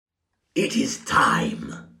It is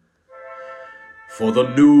time for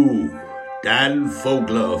the new Dan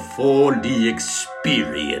Fogler 4D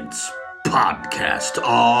Experience podcast.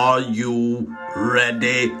 Are you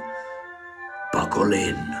ready? Buckle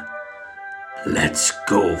in. Let's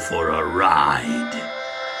go for a ride.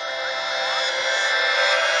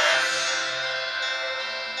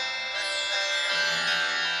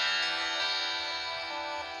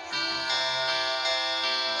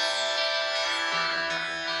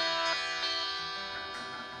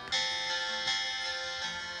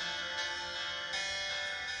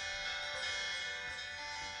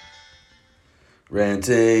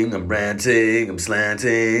 Ranting, I'm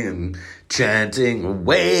slanting, I'm chanting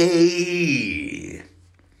away.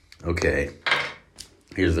 Okay,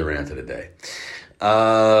 here's the rant of the day.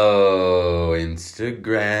 Oh,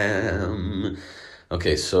 Instagram.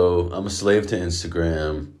 Okay, so I'm a slave to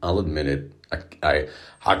Instagram. I'll admit it. I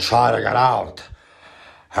try to get out,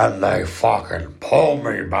 and they fucking pull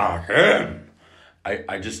me back in.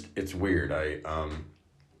 I just, it's weird.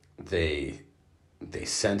 They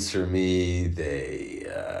censor me. They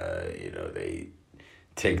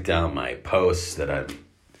take down my posts that I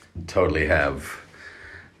totally have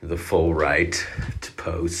the full right to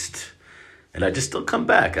post, and I just still come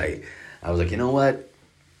back. I was like, you know what?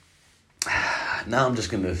 Now I'm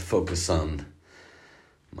just gonna focus on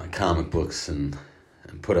my comic books and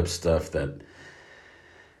put up stuff that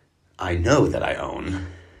I know that I own,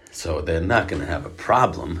 so they're not gonna have a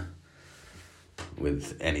problem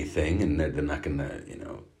with anything, and they're not gonna,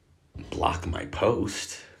 block my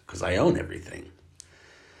post because I own everything.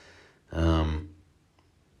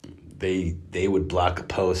 They would block a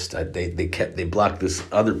post. They blocked this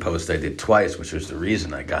other post I did twice, which was the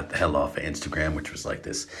reason I got the hell off of Instagram, which was like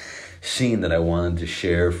this scene that I wanted to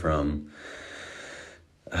share from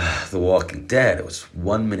The Walking Dead. It was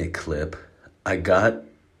 1 minute clip. I got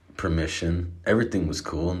permission. Everything was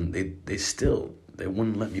cool, and they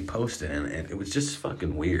wouldn't let me post it, and it was just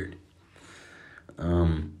fucking weird.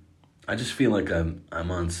 I just feel like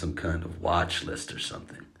I'm on some kind of watch list or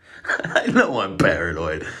something. I know I'm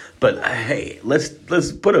paranoid, but hey, let's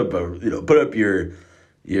put up your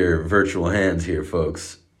virtual hands here,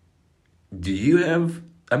 folks. Do you have?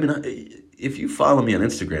 I mean, if you follow me on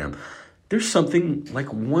Instagram, there's something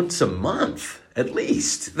like once a month at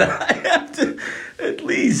least that I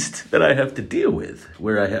have to deal with,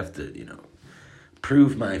 where I have to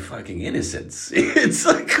prove my fucking innocence. It's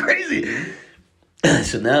like crazy.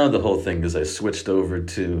 So now the whole thing is I switched over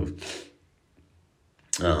to,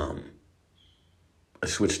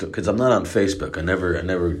 because I'm not on Facebook. I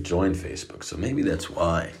never joined Facebook, so maybe that's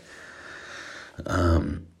why.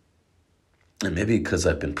 And maybe because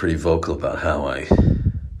I've been pretty vocal about how I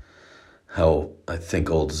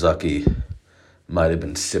think old Zucky might have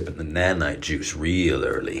been sipping the nanite juice real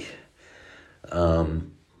early.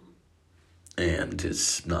 And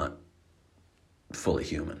is not fully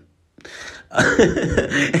human.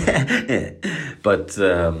 But,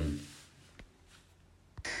 and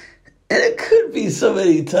it could be so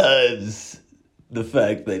many times the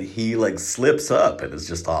fact that he slips up and is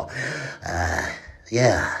just all, I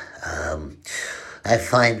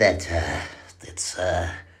find that it's an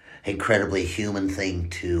incredibly human thing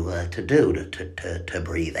to do, to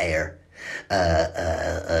breathe air.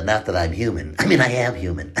 Not that I'm human. I mean, I am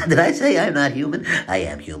human. Did I say I'm not human? I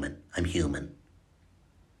am human. I'm human.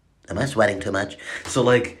 Am I sweating too much? So,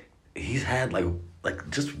 he's had,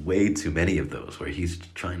 just way too many of those where he's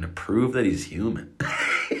trying to prove that he's human.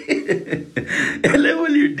 And then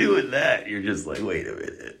when you're doing that, you're just like, wait a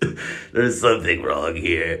minute. There's something wrong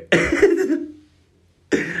here.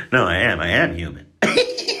 No, I am human.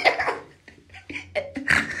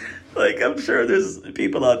 I'm sure there's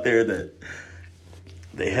people out there that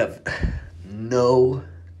they have no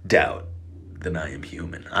doubt that I am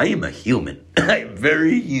human. I am a human. I am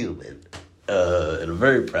very human. And I'm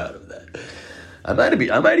very proud of that. I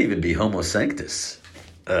might even be Homo Sanctus.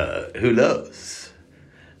 Who knows?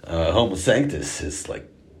 Homo Sanctus is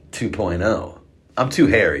 2.0. I'm too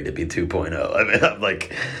hairy to be 2.0. I mean, I'm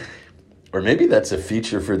or maybe that's a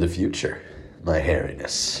feature for the future. My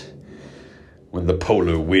hairiness. When the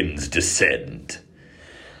polar winds descend.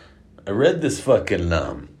 I read this fucking,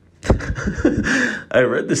 I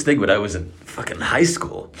read this thing when I was in fucking high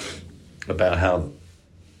school about how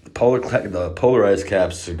the polarized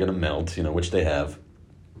caps are going to melt, which they have.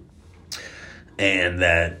 And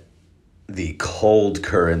that the cold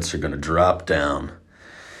currents are going to drop down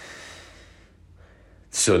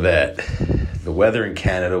so that the weather in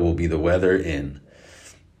Canada will be the weather in.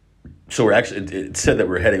 So it said that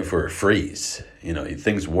we're heading for a freeze.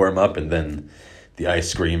 Things warm up and then the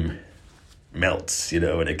ice cream melts,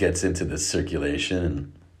 and it gets into the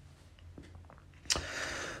circulation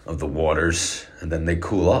of the waters, and then they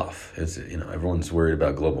cool off. Everyone's worried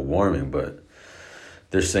about global warming, but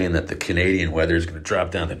they're saying that the Canadian weather is going to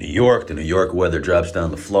drop down to New York. The New York weather drops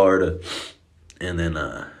down to Florida, and then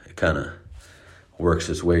it kind of works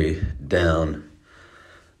its way down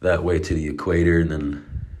that way to the equator, and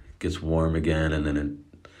then it gets warm again, and then it,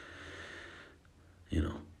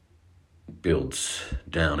 builds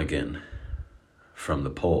down again from the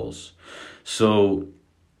poles. So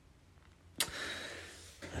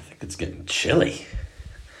I think it's getting chilly.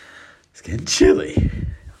 It's getting chilly.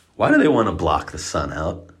 Why do they want to block the sun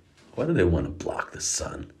out? Why do they want to block the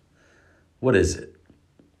sun? What is it?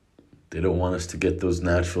 They don't want us to get those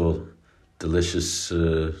natural, delicious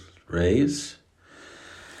rays?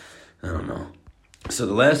 I don't know. So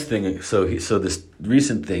the last thing, so this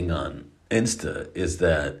recent thing on Insta is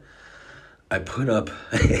that I put up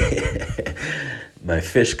my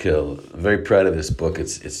fish kill. I'm very proud of this book.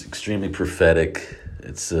 It's extremely prophetic.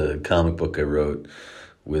 It's a comic book I wrote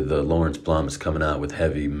with Lawrence Blum. It's coming out with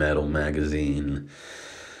Heavy Metal magazine,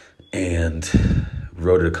 and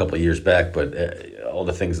wrote it a couple of years back. But all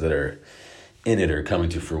the things that are in it are coming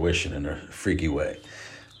to fruition in a freaky way.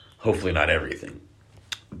 Hopefully not everything,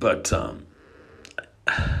 but and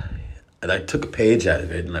I took a page out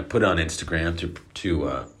of it and I put it on Instagram to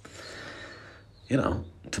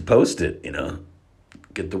post it,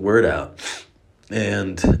 get the word out.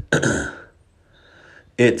 And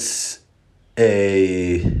it's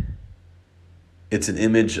an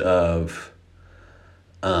image of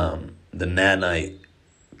the nanite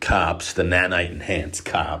cops, the nanite enhanced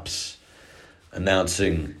cops,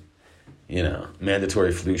 announcing,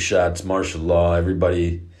 mandatory flu shots, martial law,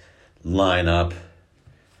 everybody line up,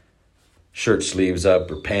 shirt sleeves up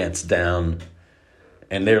or pants down,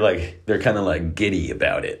 and they're kind of like giddy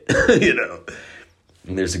about it,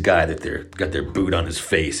 And there's a guy that got their boot on his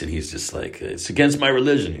face, and he's just like, it's against my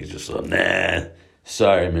religion. He's just like, nah,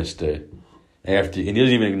 sorry, mister. And he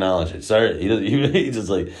doesn't even acknowledge it. Sorry, he's just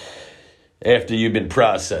like, after you've been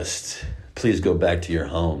processed, please go back to your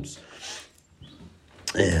homes.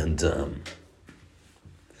 And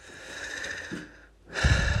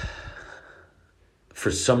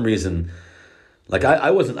for some reason, like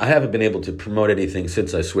I haven't been able to promote anything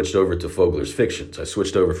since I switched over to Fogler's Fictions. I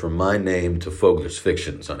switched over from my name to Fogler's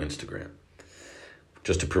Fictions on Instagram,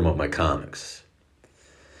 just to promote my comics.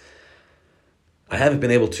 I haven't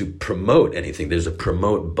been able to promote anything. There's a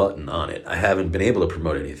promote button on it. I haven't been able to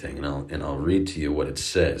promote anything, and I'll read to you what it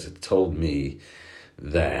says. It told me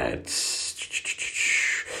that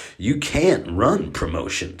you can't run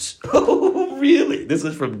promotions. Oh, really? This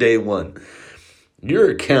is from day one.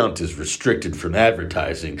 Your account is restricted from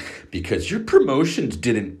advertising because your promotions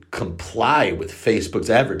didn't comply with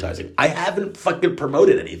Facebook's advertising. I haven't fucking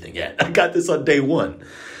promoted anything yet. I got this on day one.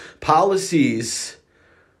 Policies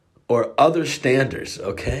or other standards,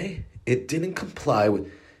 okay? It didn't comply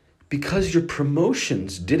with, because your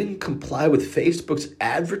promotions didn't comply with Facebook's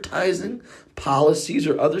advertising policies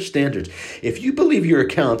or other standards. If you believe your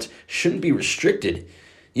account shouldn't be restricted,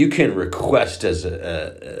 you can request as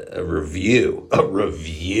a review. A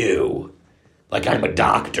review. Like I'm a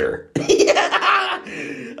doctor. Yeah.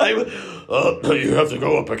 You have to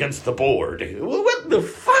go up against the board. What the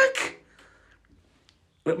fuck?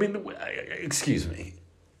 I mean, excuse me.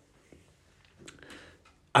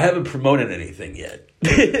 I haven't promoted anything yet.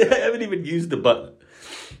 I haven't even used the button.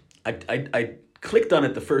 I clicked on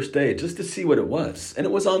it the first day just to see what it was. And it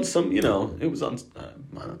was on some, it was on,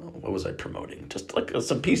 I don't know, what was I promoting? Just like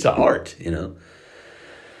some piece of art, I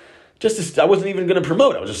wasn't even going to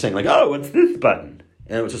promote. I was just saying like, oh, what's this button?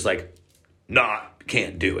 And it was just like, nah,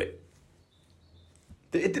 can't do it.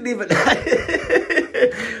 It didn't even,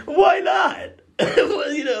 why not?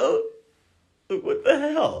 Well, what the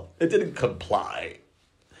hell? It didn't comply.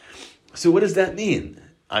 So what does that mean?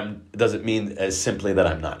 Does it mean as simply that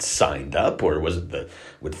I'm not signed up, or was it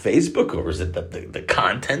with Facebook, or was it that the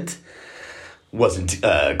content wasn't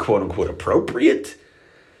quote unquote appropriate?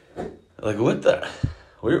 Like what's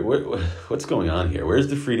going on here? Where's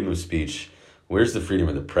the freedom of speech? Where's the freedom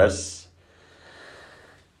of the press?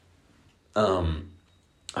 I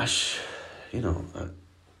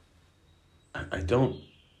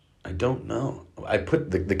don't know. I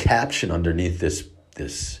put the caption underneath this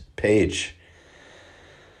page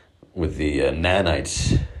with the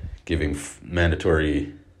nanites giving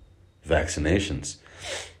mandatory vaccinations.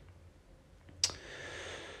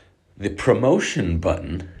 The promotion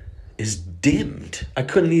button is dimmed. I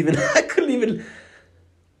couldn't even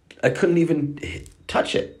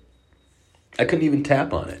touch it. I couldn't even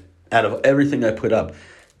tap on it. Out of everything I put up,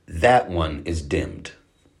 that one is dimmed.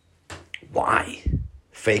 Why?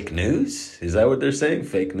 Fake news? Is that what they're saying?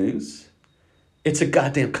 Fake news? It's a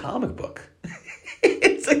goddamn comic book.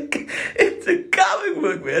 it's a comic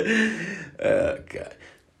book, man. Oh, God.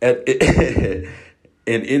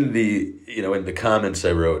 And in the comments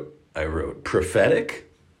I wrote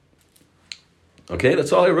prophetic. Okay,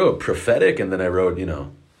 that's all I wrote. Prophetic, and then I wrote,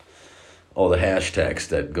 all the hashtags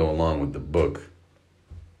that go along with the book.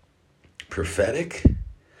 Prophetic?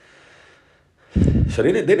 So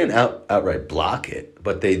they didn't outright block it,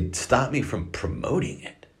 but they stopped me from promoting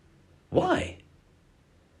it. Why?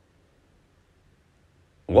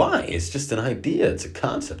 Why? It's just an idea. It's a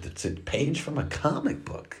concept. It's a page from a comic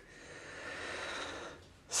book.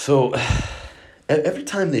 So every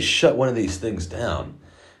time they shut one of these things down,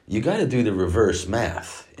 you got to do the reverse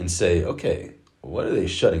math and say, okay, what are they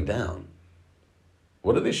shutting down?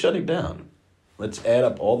 What are they shutting down? Let's add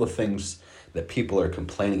up all the things that people are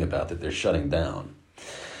complaining about that they're shutting down.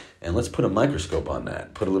 And let's put a microscope on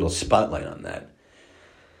that, put a little spotlight on that.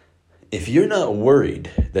 If you're not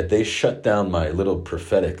worried that they shut down my little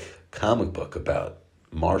prophetic comic book about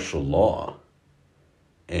martial law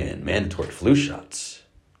and mandatory flu shots,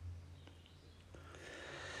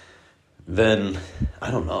 then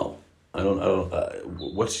I don't know.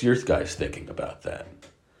 What's your guys thinking about that?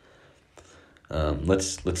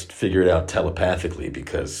 Let's figure it out telepathically,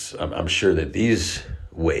 because I'm sure that these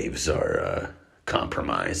waves are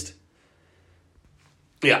compromised.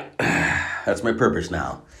 Yeah, that's my purpose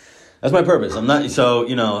now. That's my purpose. I'm not, so,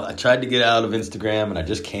 I tried to get out of Instagram and I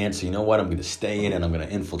just can't. So you know what? I'm going to stay in and I'm going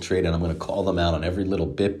to infiltrate and I'm going to call them out on every little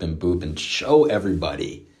bip and boop and show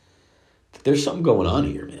everybody that there's something going on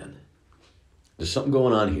here, man. There's something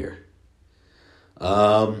going on here.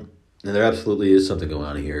 And there absolutely is something going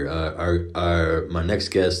on here. My next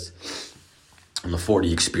guest on the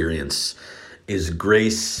 40 Experience is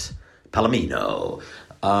Grace Palomino.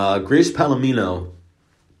 Grace Palomino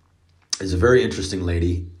is a very interesting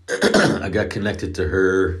lady. I got connected to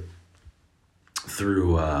her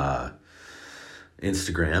through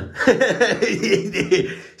Instagram.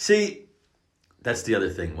 See, that's the other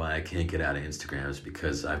thing why I can't get out of Instagram, is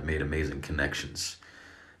because I've made amazing connections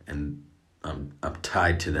and I'm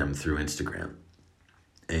tied to them through Instagram.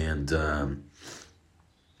 And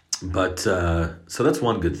so that's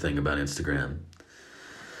one good thing about Instagram.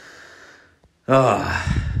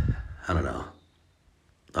 I don't know.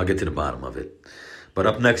 I'll get to the bottom of it. But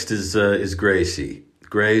up next is Gracie.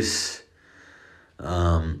 Grace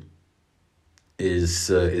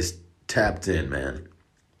is tapped in, man.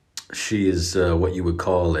 She is what you would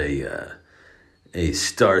call a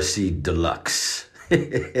Starseed Deluxe.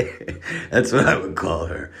 That's what I would call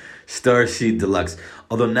her, Starseed Deluxe.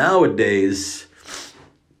 Although nowadays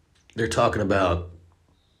they're talking about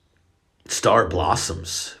star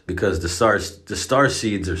blossoms, because the star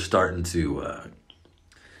seeds are starting to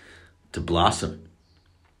blossom.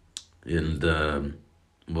 And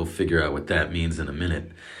we'll figure out what that means in a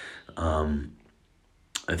minute.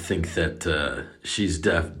 I think that she's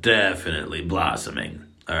definitely blossoming.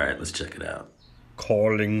 All right, let's check it out.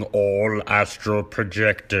 Calling all astral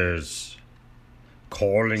projectors.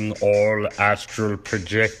 Calling all astral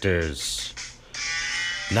projectors.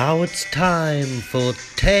 Now it's time for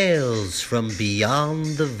Tales from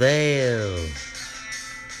Beyond the Veil.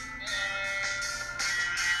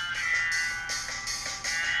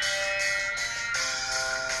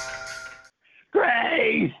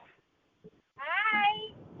 Grace!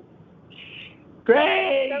 Hi.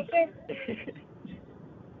 Grace! Okay.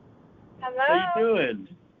 Hello. How you doing?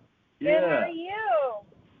 Good, how are you?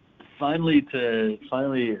 Finally,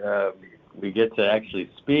 we get to actually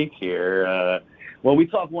speak here. Well, we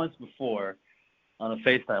talked once before on a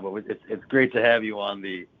FaceTime, but it's great to have you on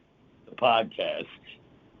the podcast.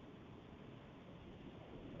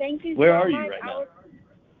 Thank you. Where so are you much. right now?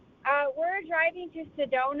 We're driving to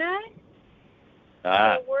Sedona.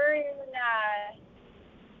 So we're in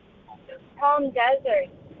Palm Desert.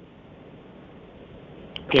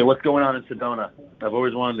 Okay, what's going on in Sedona? I've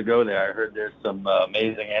always wanted to go there. I heard there's some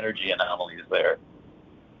amazing energy anomalies there.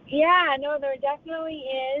 Yeah, no, there definitely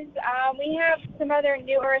is. We have some other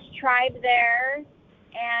New Earth tribe there,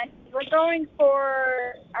 and we're going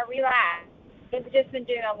for a relax. We've just been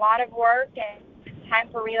doing a lot of work, and it's time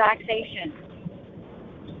for relaxation.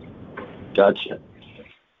 Gotcha.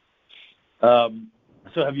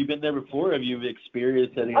 So have you been there before? Have you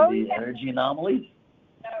experienced any of the energy anomalies?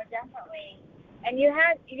 No, definitely. And you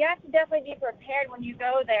have to definitely be prepared when you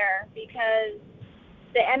go there, because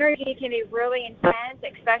the energy can be really intense,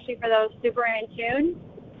 especially for those super in tune.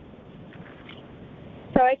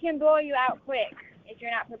 So it can blow you out quick if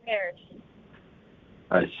you're not prepared.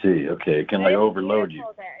 I see. Okay, it can like It's overload you.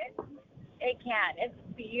 beautiful there. It can. It's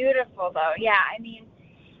beautiful though. Yeah, I mean,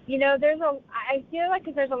 I feel like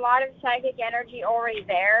there's a lot of psychic energy already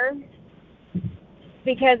there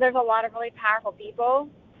because there's a lot of really powerful people,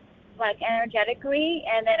 like energetically,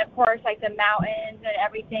 and then of course like the mountains and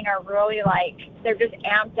everything are really like they're just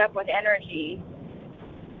amped up with energy.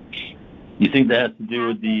 You think that has to do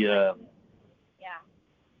with the?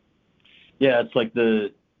 Yeah, it's like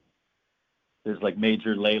there's like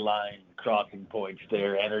major ley line crossing points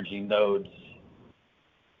there, energy nodes.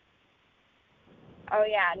 Oh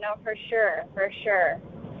yeah, no, for sure.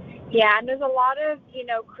 Yeah, and there's a lot of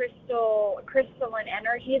crystalline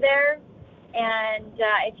energy there, and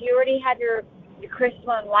if you already have your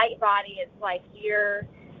crystalline light body, it's like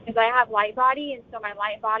because I have light body, and so my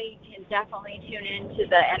light body can definitely tune into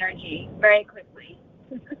the energy very quickly.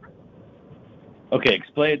 Okay,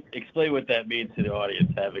 explain what that means to the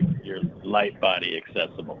audience, having your light body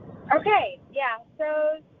accessible. Okay, yeah.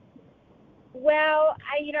 So, well,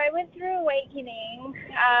 I went through awakening.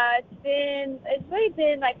 It's really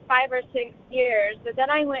been like 5 or 6 years, but then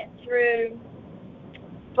I went through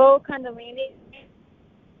full Kundalini.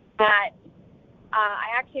 That I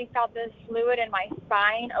actually felt this fluid in my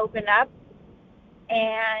spine open up,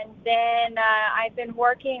 and then I've been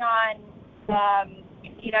working on.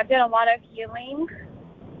 I've done a lot of healing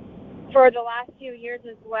for the last few years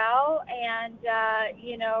as well, and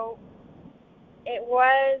it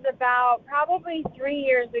was about probably 3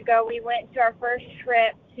 years ago we went to our first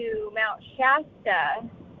trip to Mount Shasta,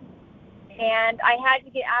 and I had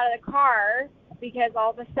to get out of the car because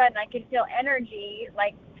all of a sudden I could feel energy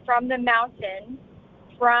like from the mountain,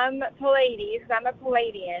 from Pleiades, because I'm a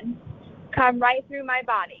Pleiadian, come right through my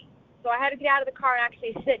body. So I had to get out of the car and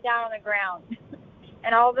actually sit down on the ground.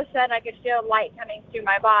 And all of a sudden I could feel light coming through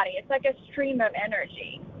my body. It's like a stream of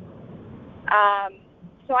energy.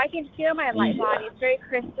 So I can feel my light body. It's very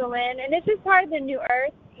crystalline. And this is part of the new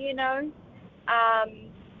earth,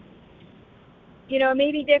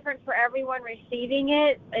 maybe different for everyone receiving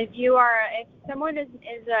it. If someone is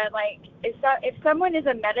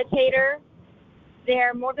a meditator,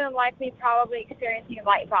 they're more than likely probably experiencing a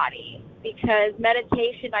light body, because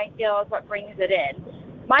meditation, I feel, is what brings it in.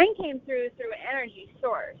 Mine came through an energy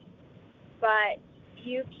source, but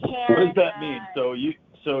you can. What does that mean? So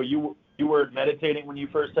you were meditating when you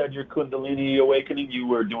first had your Kundalini awakening? You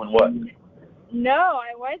were doing what? No,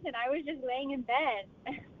 I wasn't. I was just laying in bed,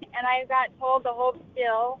 and I got told to hold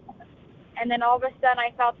still, and then all of a sudden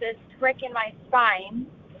I felt this prick in my spine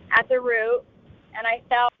at the root, and I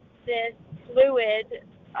felt this fluid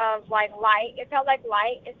of like light. It felt like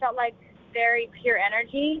light. It felt like very pure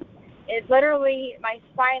energy. It literally, my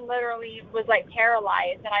spine literally was like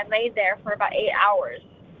paralyzed, and I laid there for about 8 hours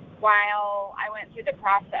while I went through the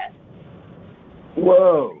process.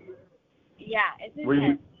 Whoa. Yeah, it's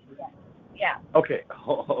intense. Yeah. Okay.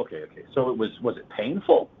 So was it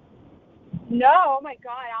painful? No, oh my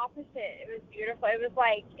God, opposite. It was beautiful. It was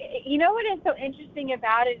like, what is so interesting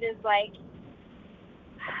about it is like,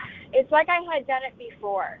 it's like I had done it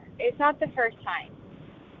before. It's not the first time.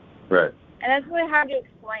 Right. And that's really hard to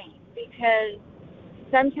explain, because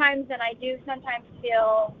sometimes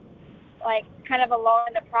feel like kind of alone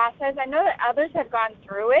in the process. I know that others have gone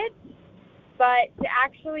through it, but to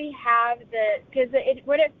actually have because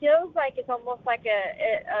what it feels like is almost like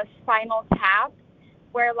a spinal tap,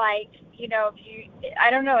 where like, I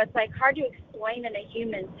don't know, it's like hard to explain in a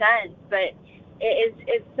human sense, but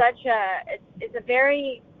it's a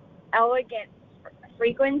very elegant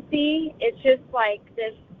frequency. It's just like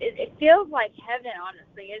this. It feels like heaven,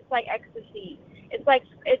 honestly. It's like ecstasy. It's like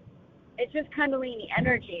it's just Kundalini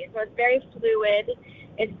energy. So it's very fluid.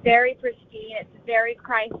 It's very pristine. It's very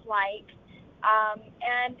Christ-like.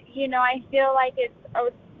 And I feel like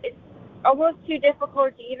it's almost too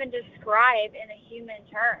difficult to even describe in a human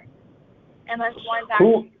term, unless one's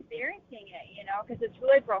actually experiencing it. Because it's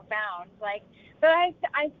really profound. Like, but I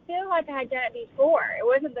feel like I had done it before. It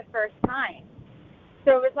wasn't the first time.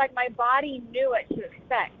 So it was like my body knew what to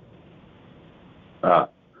expect.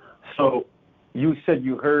 So you said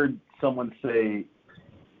you heard someone say,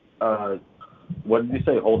 what did you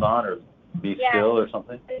say, hold on or be still or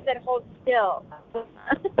something? They said hold still.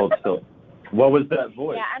 Hold still. What was that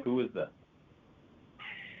voice? Yeah, who was that?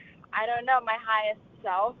 I don't know, my highest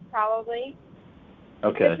self, probably.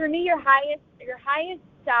 Okay. Because for me, your highest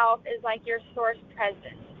self is like your source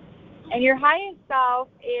presence. And your highest self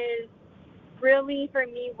is really, for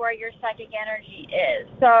me, where your psychic energy is.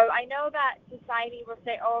 So I know that society will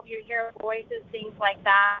say, oh, if you hear voices, things like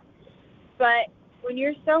that. But when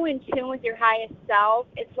you're so in tune with your highest self,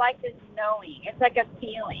 it's like this knowing. It's like a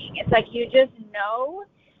feeling. It's like you just know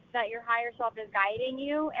that your higher self is guiding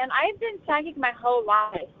you. And I've been psychic my whole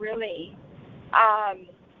life, really.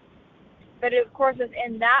 But of course, it was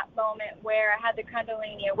in that moment where I had the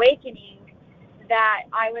Kundalini awakening that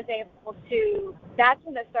I was able to, that's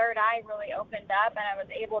when the third eye really opened up and I was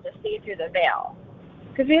able to see through the veil.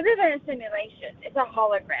 Because we live in a simulation. It's a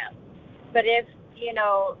hologram. But if,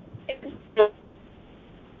 it's the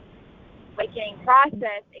awakening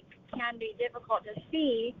process, it can be difficult to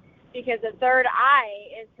see because the third eye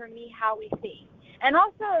is, for me, how we see. And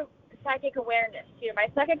also psychic awareness, too. My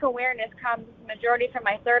psychic awareness comes majority from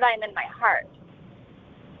my third eye and then my heart.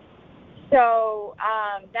 So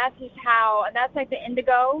that's just how, and that's like the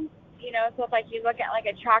indigo, so if like you look at like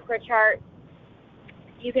a chakra chart,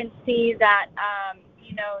 you can see that,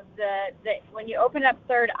 the when you open up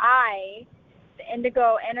third eye, the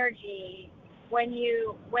indigo energy, when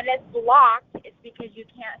it's blocked, it's because you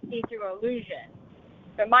can't see through illusion.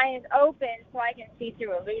 But mine is open, so I can see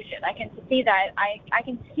through illusion. I can see that I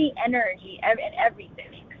can see energy in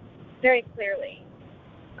everything very clearly.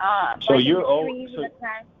 So like you're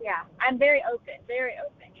I'm very open,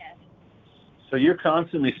 yes. So you're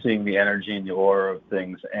constantly seeing the energy and the aura of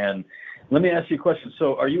things. And let me ask you a question.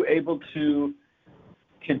 So are you able to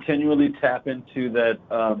continually tap into that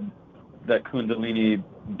Kundalini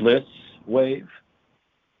bliss wave?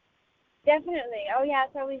 Definitely. Oh yeah,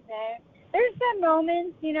 it's always there. There's some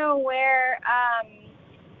moments, where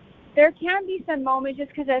there can be some moments just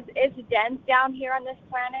because it's dense down here on this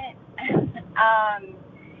planet.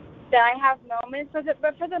 That I have moments, but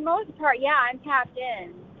for the most part, yeah, I'm tapped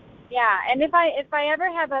in. Yeah, and if I ever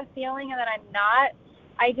have a feeling that I'm not,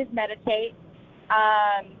 I just meditate.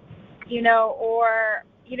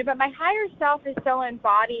 But my higher self is so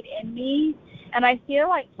embodied in me, and I feel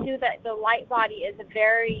like too that the light body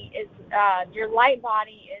your light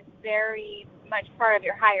body is very much part of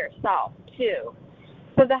your higher self too.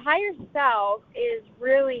 So the higher self is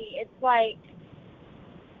really, it's like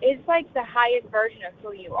the highest version of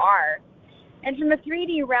who you are. And from a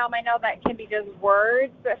 3D realm, I know that can be just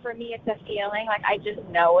words, but for me, it's a feeling. Like I just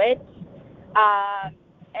know it.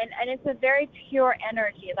 And it's a very pure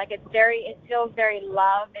energy. Like it feels very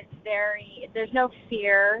love. There's no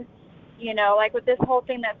fear. Like with this whole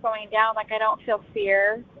thing that's going down, like I don't feel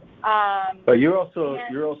fear. But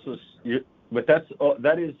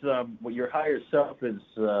that is what your higher self is.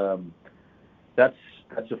 That's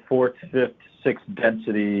a 4th, 5th, 6th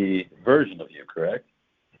density version of you, correct?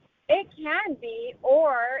 It can be,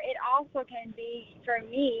 or it also can be, for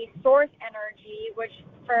me, source energy, which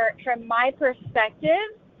from my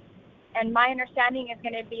perspective and my understanding is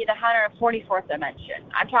going to be the 144th dimension.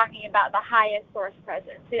 I'm talking about the highest source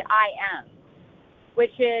presence, the I am,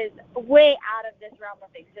 which is way out of this realm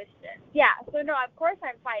of existence. Yeah, so no, of course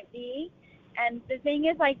I'm 5D, and the thing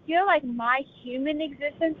is, I feel like my human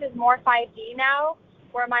existence is more 5D now,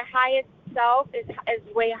 where my highest self is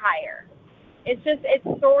way higher. It's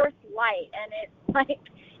source light, and it's like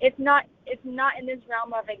it's not in this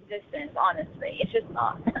realm of existence. Honestly, it's just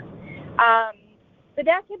not. But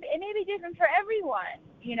it may be different for everyone,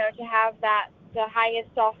 to have the highest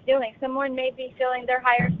self feeling. Someone may be feeling their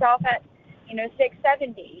higher self at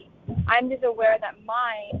 670. I'm just aware that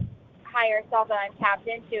my higher self that I'm tapped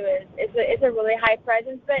into is a really high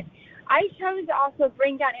presence, but I chose to also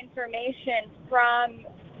bring down information from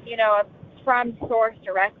source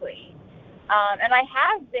directly. And I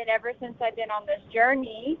have been ever since I've been on this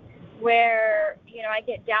journey where, I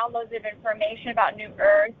get downloads of information about New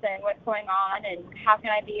Earth and what's going on and how can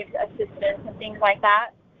I be of assistance and things like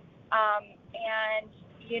that.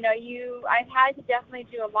 I've had to definitely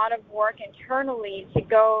do a lot of work internally to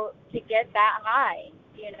get that high,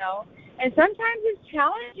 And sometimes it's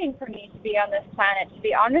challenging for me to be on this planet, to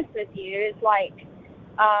be honest with you. It's like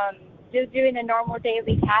just doing the normal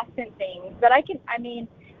daily tasks and things. But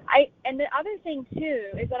and the other thing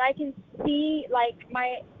too is that I can see like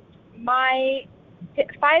my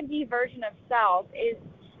 5D version of self is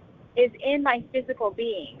in my physical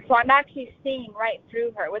being. So I'm actually seeing right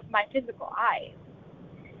through her with my physical eyes.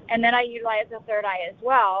 And then I utilize the third eye as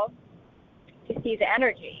well to see the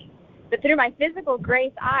energy. But through my physical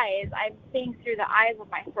grace eyes, I'm seeing through the eyes of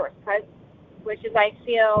my source presence, which is, I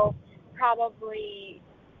feel, probably,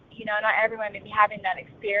 not everyone may be having that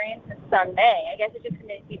experience, and some may. I guess it's just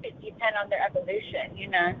going to depend on their evolution,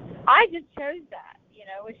 I just chose that,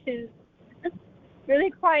 which is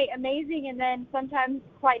really quite amazing and then sometimes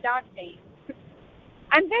quite daunting.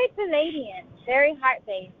 I'm very Palladian, very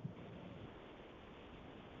heart-based.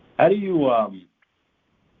 How do you,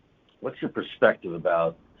 what's your perspective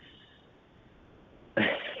about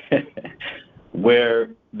where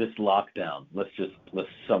this lockdown, let's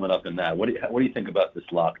sum it up in that. What do you think about this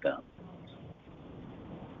lockdown?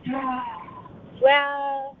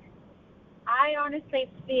 Well, I honestly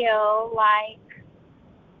feel like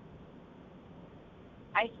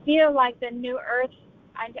the New Earth.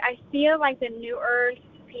 I feel like the New Earth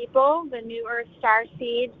people, the New Earth star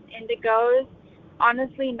seeds, indigos,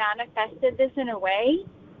 honestly manifested this in a way.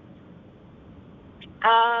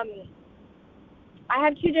 I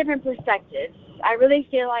have two different perspectives. I really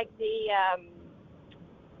feel like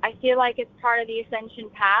I feel like it's part of the ascension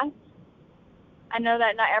path. I know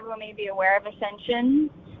that not everyone may be aware of ascension.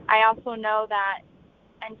 I also know that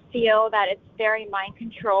and feel that it's very mind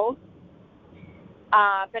controlled.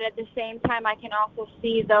 But at the same time, I can also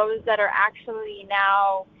see those that are actually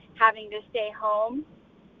now having to stay home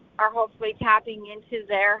are hopefully tapping into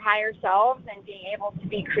their higher selves and being able to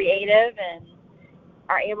be creative and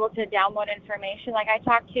are able to download information. Like I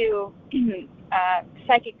talk to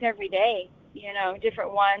psychics every day,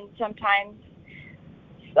 different ones. Sometimes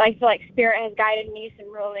I feel like Spirit has guided me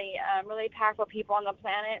some really powerful people on the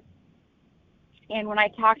planet. And when I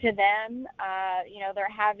talk to them, they're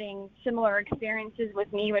having similar experiences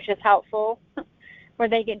with me, which is helpful, where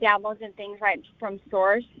they get downloads and things right from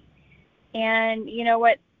source. And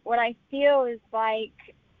what I feel is like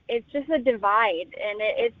it's just a divide, and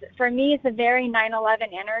it's for me it's a very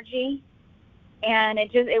 9/11 energy, and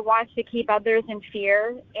it wants to keep others in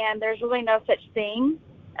fear. And there's really no such thing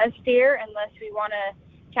as fear unless we want to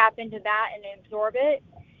tap into that and absorb it.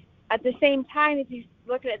 At the same time, if you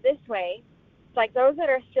look at it this way, it's like those that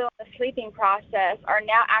are still in the sleeping process are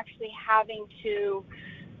now actually having to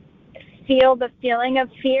feel the feeling of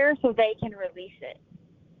fear so they can release it.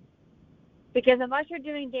 Because unless you're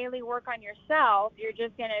doing daily work on yourself, you're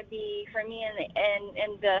just going to be, for me,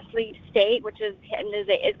 in the sleep state, which is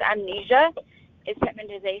amnesia, it's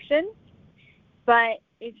hypnotization. But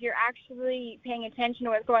if you're actually paying attention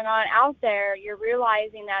to what's going on out there, you're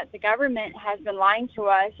realizing that the government has been lying to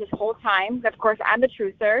us this whole time. Of course, I'm the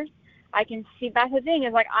truther. I can see, that's the thing,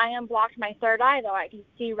 is like I unblocked my third eye, though I can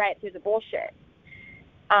see right through the bullshit.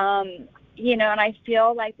 And I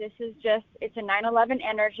feel like this is it's a 9/11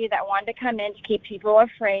 energy that wanted to come in to keep people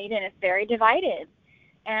afraid, and it's very divided.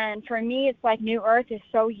 And for me, it's like New Earth is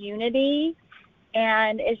so unity,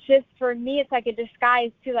 and it's just, for me, it's like a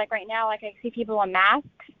disguise too. Like right now, like I see people in masks,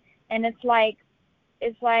 and it's like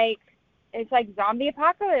zombie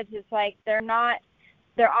apocalypse. It's like they're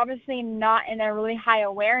obviously not in a really high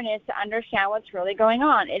awareness to understand what's really going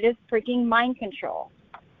on. It is freaking mind control.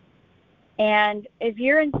 And if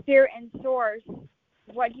you're in spirit and source,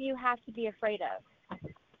 what do you have to be afraid of?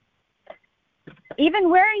 Even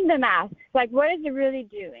wearing the mask, like what is it really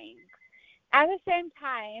doing? At the same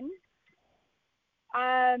time,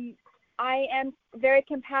 I am very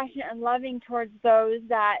compassionate and loving towards those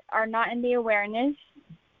that are not in the awareness.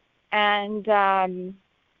 And because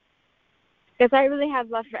I really have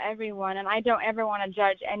love for everyone, and I don't ever want to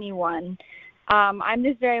judge anyone. I'm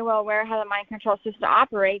just very well aware how the mind control system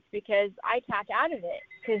operates because I tapped out of it.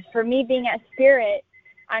 Because for me, being at spirit,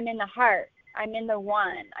 I'm in the heart. I'm in the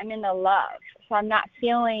one. I'm in the love. So I'm not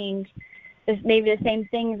feeling maybe the same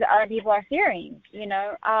things that other people are fearing,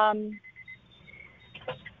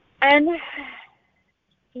 And,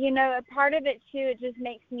 a part of it, too, it just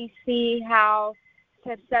makes me see how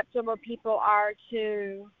susceptible people are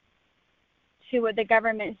to what the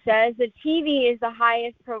government says. The TV is the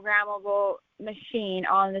highest programmable machine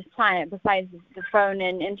on this planet besides the phone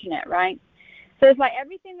and internet, right? So it's like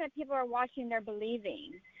everything that people are watching, they're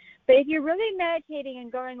believing. But if you're really meditating and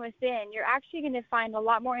going within, you're actually going to find a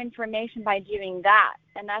lot more information by doing that.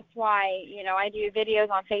 And that's why, I do videos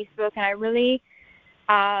on Facebook, and I really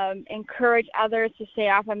encourage others to stay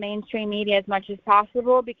off of mainstream media as much as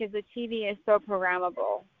possible because the TV is so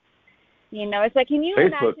programmable. It's like, can you Facebook.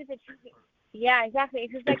 imagine the TV? Yeah, exactly.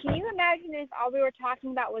 It's just like, can you imagine if all we were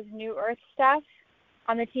talking about was New Earth stuff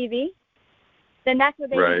on the TV? Then that's what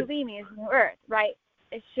they believe me is New Earth, right?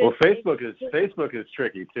 It's just, Facebook is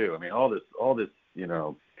tricky too. I mean, all this,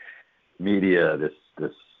 media, this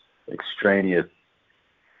extraneous.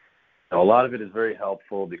 A lot of it is very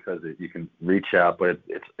helpful because you can reach out, but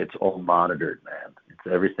it's all monitored, man.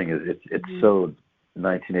 Everything is so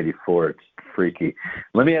 1984. It's freaky.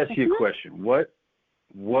 Let me ask you a question. What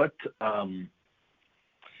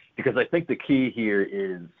because I think the key here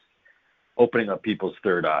is opening up people's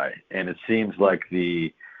third eye, and it seems like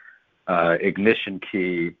the ignition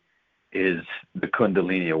key is the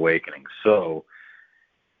Kundalini awakening. So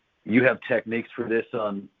you have techniques for this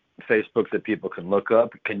on Facebook that people can look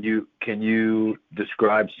up. Can you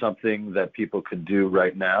describe something that people can do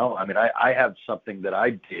right now? I mean, I have something that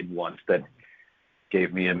I did once that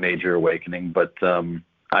gave me a major awakening. But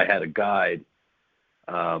I had a guide.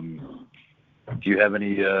 Do you have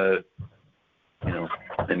any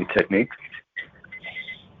any techniques?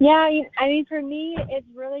 Yeah, I mean, for me, it's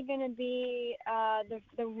really going to be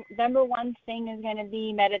the number one thing is going to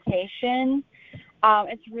be meditation.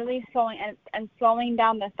 It's really slowing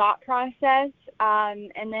down the thought process.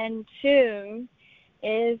 And then 2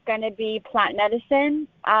 is going to be plant medicine.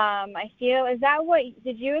 I feel,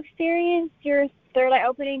 did you experience your third eye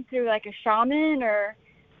opening through like a shaman, or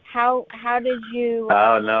how did you?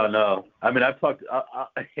 Oh, no. I mean, I've talked,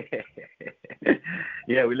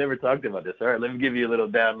 yeah, we never talked about this. All right, let me give you a little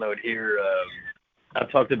download here. I've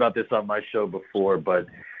talked about this on my show before, but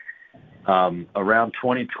around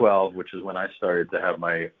 2012, which is when I started to have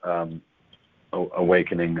my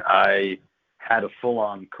awakening, I had a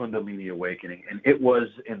full-on Kundalini awakening, and it was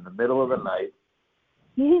in the middle of the night.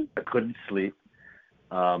 I couldn't sleep.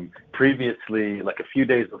 Previously, like a few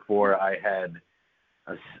days before, I had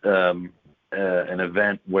an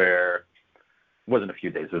event where, it wasn't a few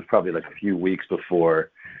days, it was probably like a few weeks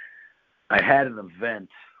before, I had an event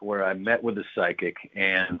where I met with a psychic,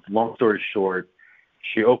 and long story short,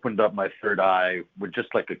 she opened up my third eye with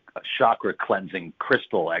just like a chakra cleansing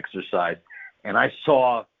crystal exercise, and I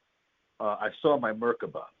saw my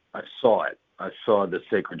Merkaba. I saw it. I saw the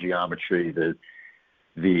sacred geometry,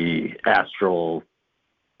 the astral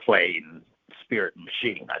plane, spirit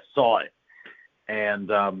machine. I saw it. And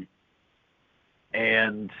a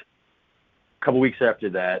couple weeks after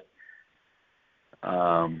that,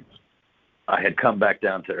 I had come back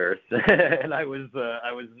down to earth, and I was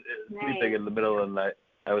sleeping in the middle of the night.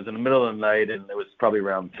 I was in the middle of the night, and it was probably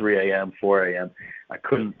around 3 a.m., 4 a.m. I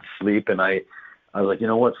couldn't sleep, and I was like, you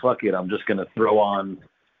know what, fuck it. I'm just gonna throw on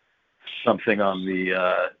something on the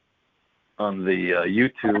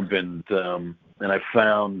YouTube, and I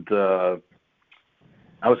found.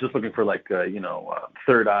 I was just looking for like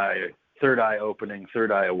third eye opening,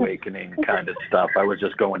 third eye awakening kind of stuff. I was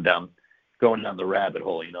just going down the rabbit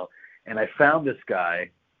hole, and I found this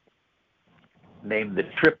guy named the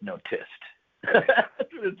Tripnotist.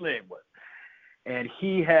 That's what his name was, and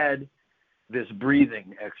he had this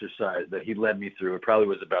breathing exercise that he led me through. It probably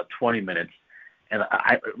was about 20 minutes, and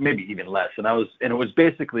maybe even less. And it was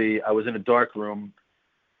basically, I was in a dark room.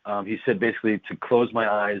 He said basically to close my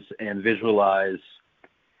eyes and visualize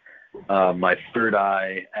my third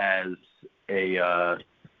eye as a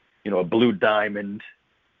blue diamond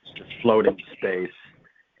just floating in space,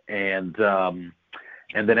 and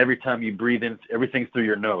then every time you breathe in, everything's through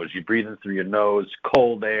your nose. You breathe in through your nose,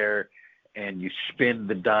 cold air, and you spin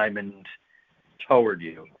the diamond toward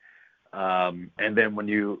you. And then when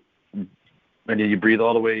you breathe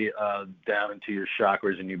all the way down into your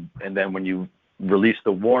chakras, and then when you release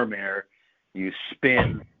the warm air, you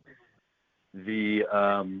spin the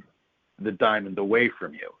diamond away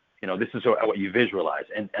from you. This is what you visualize.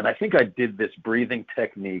 And I think I did this breathing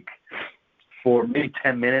technique for maybe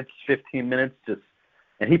 10 minutes, 15 minutes,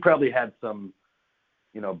 and he probably had some,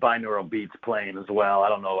 binaural beats playing as well. I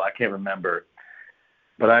don't know. I can't remember.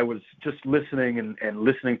 But I was just listening and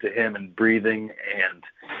listening to him and breathing,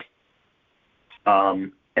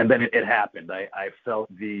 and then it happened. I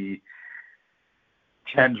felt the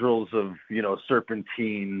tendrils of,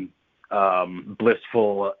 serpentine,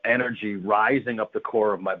 blissful energy rising up the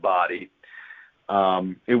core of my body.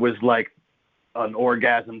 It was like an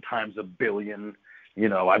orgasm times a billion.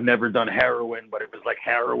 I've never done heroin, but it was like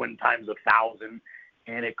heroin times 1,000.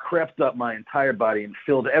 And it crept up my entire body and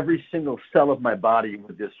filled every single cell of my body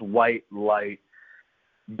with this white light,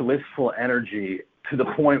 blissful energy, to the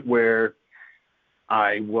point where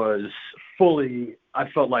I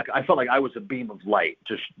felt like I was a beam of light,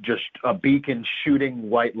 just a beacon shooting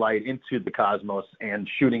white light into the cosmos and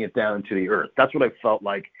shooting it down into the earth. That's what I felt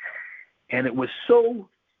like. And it was so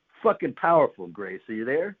fucking powerful, Grace. Are you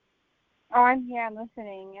there? Oh, I'm here. I'm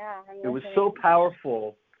listening. Yeah, I'm listening. It was so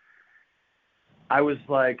powerful. I was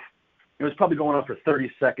like, it was probably going on for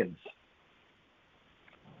 30 seconds.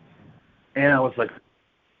 And I was like,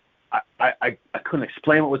 I couldn't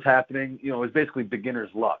explain what was happening. It was basically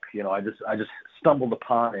beginner's luck. I just stumbled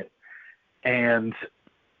upon it. And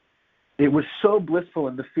it was so blissful,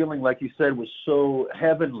 and the feeling, like you said, was so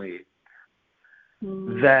heavenly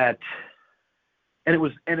that, and it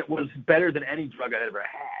was better than any drug I'd ever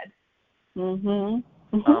had. Mm-hmm.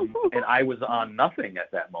 And I was on nothing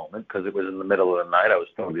at that moment because it was in the middle of the night. I was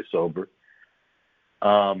totally sober.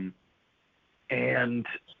 And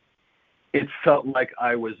it felt like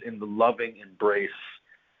I was in the loving embrace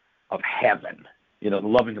of heaven, the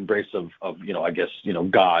loving embrace of I guess,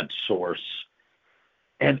 God, source.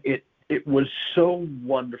 And it it was so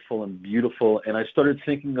wonderful and beautiful, and I started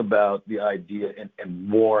thinking about the idea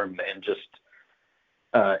and warm and just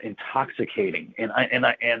intoxicating, and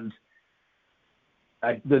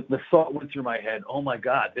the thought went through my head, oh my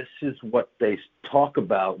God, this is what they talk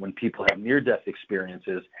about when people have near-death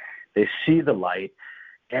experiences. They see the light,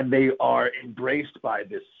 and they are embraced by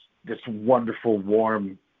this wonderful,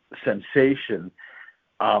 warm sensation,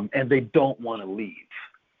 and they don't want to leave.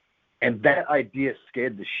 And that idea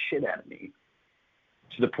scared the shit out of me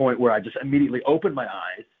to the point where I just immediately opened my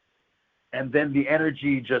eyes, and then the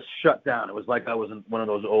energy just shut down. It was like I was in one of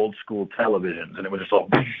those old school televisions, and it was just all,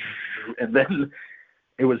 and then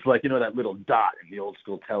it was like, you know, that little dot in the old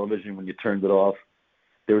school television when you turned it off.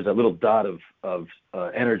 There was a little dot of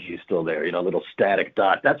energy still there, you know, a little static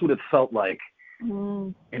dot. That's what it felt like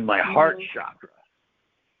in my heart chakra.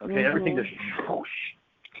 Okay, everything just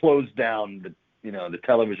closed down. The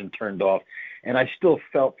television turned off, and I still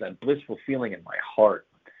felt that blissful feeling in my heart.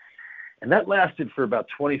 And that lasted for about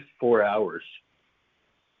 24 hours,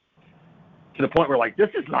 to the point where, like, this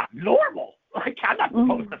is not normal. Like, I'm not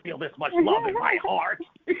supposed to feel this much love in my heart,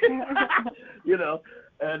 you know.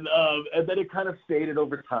 And then it kind of faded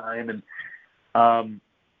over time, and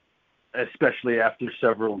especially after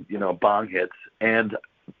several, you know, bong hits, and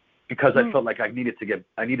because I felt like I needed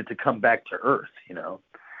to come back to earth, you know.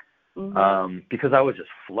 Because I was just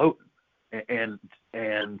floating, and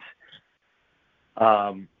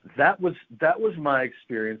that was my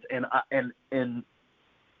experience, and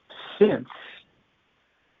since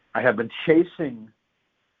I have been chasing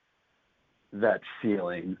that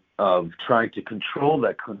feeling of trying to control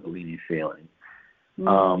that Kundalini feeling,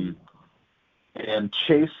 and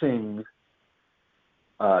chasing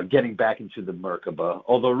getting back into the Merkaba.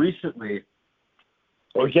 Although recently,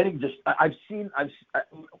 or getting just, I've you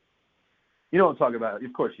know what I'm talking about.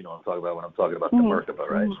 Of course, you know what I'm talking about when I'm talking about the Merkaba,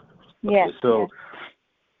 right? Yes. Okay, so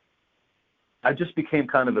I just became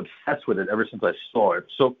kind of obsessed with it ever since I saw it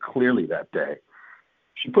so clearly that day.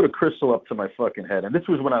 She put a crystal up to my fucking head, and this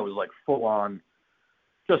was when I was like full on,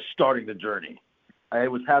 just starting the journey. I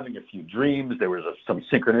was having a few dreams. There was some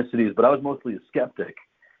synchronicities, but I was mostly a skeptic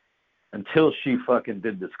until she fucking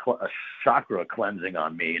did this chakra cleansing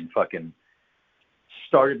on me and fucking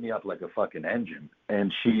started me up like a fucking engine.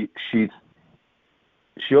 And she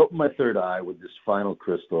opened my third eye with this final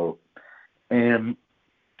crystal, and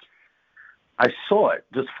I saw it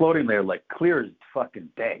just floating there like clear as fucking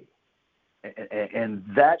day. And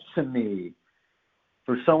that, to me,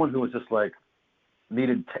 for someone who was just like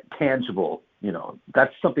needed tangible, you know,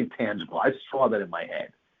 that's something tangible. I saw that in my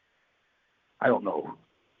head. I don't know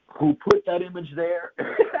who put that image there,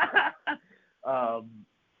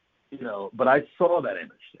 you know, but I saw that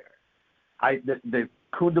image there. The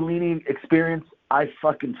Kundalini experience, I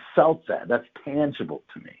fucking felt that. That's tangible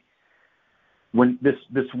to me. When this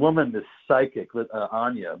woman, this psychic,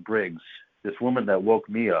 Anya Briggs, this woman that woke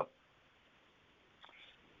me up,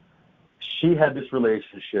 she had this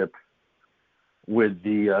relationship with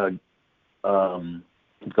the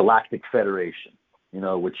Galactic Federation, you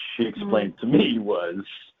know, which she explained to me was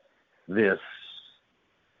this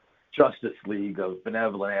Justice League of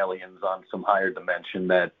benevolent aliens on some higher dimension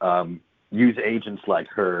that use agents like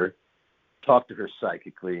her, talk to her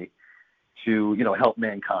psychically to, you know, help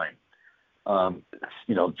mankind.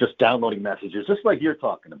 You know, just downloading messages, just like you're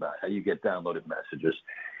talking about, how you get downloaded messages.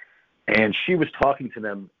 And she was talking to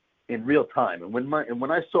them in real time. And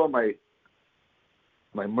when I saw my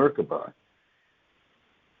Merkaba,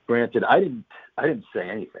 granted, I didn't say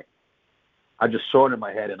anything. I just saw it in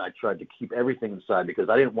my head, and I tried to keep everything inside because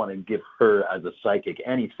I didn't want to give her, as a psychic,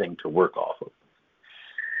 anything to work off of.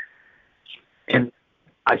 And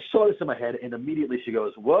I saw this in my head, and immediately she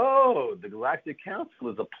goes, "Whoa, the Galactic Council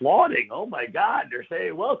is applauding. Oh, my God. They're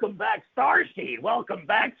saying, welcome back, Starseed. Welcome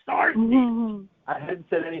back, Starseed." I hadn't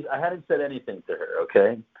said anything to her,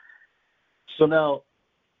 okay? So now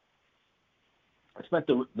I spent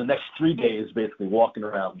the next 3 days basically walking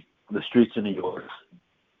around the streets of New York,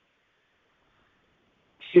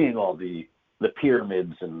 seeing all the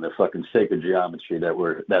pyramids and the fucking sacred geometry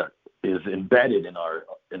that is embedded in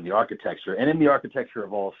the architecture and in the architecture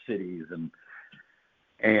of all cities,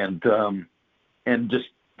 and just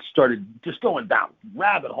started just going down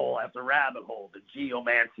rabbit hole after rabbit hole, the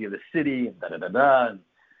geomancy of the city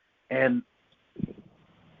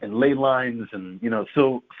and ley lines, and, you know,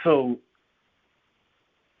 so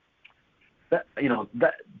that, you know,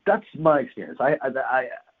 that's my experience.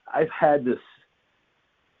 I've had this.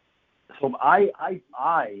 So I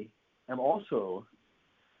am also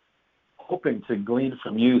hoping to glean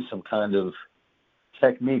from you some kind of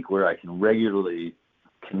technique where I can regularly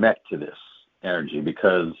connect to this energy,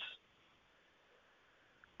 because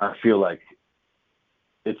I feel like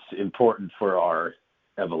it's important for our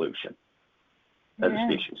evolution as a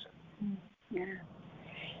species. Yeah.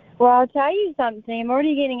 Well, I'll tell you something. I'm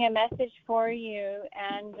already getting a message for you,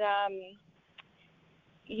 and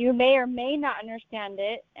you may or may not understand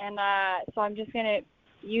it, and so I'm just going to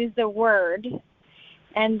use the word,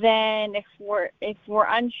 and then if we're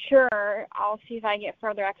unsure, I'll see if I get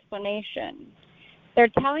further explanation. They're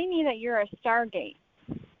telling me that you're a Stargate.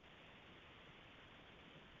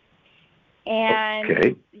 And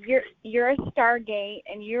okay. you're a Stargate,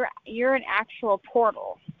 and you're an actual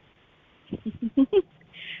portal.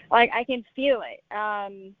 Like, I can feel it.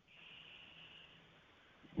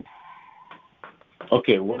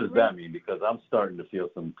 Okay, what does that mean? Because I'm starting to feel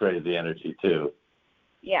some crazy energy too.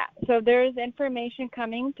 Yeah, so there's information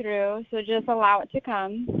coming through, so just allow it to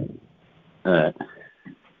come. All right.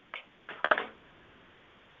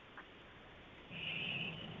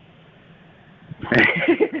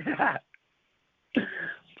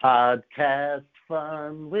 Podcast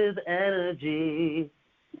fun with energy.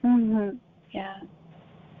 Mhm. Yeah.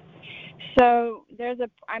 So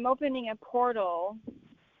I'm opening a portal,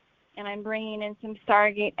 and I'm bringing in some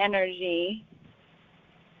Stargate energy.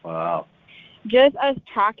 Wow. Just us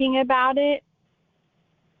talking about it,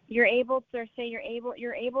 you're able to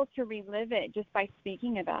relive it just by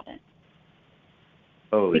speaking about it.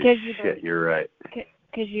 Holy because shit, you're right.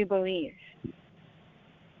 Because you believe.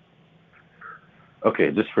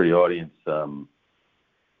 Okay, just for the audience, I'm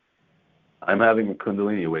having a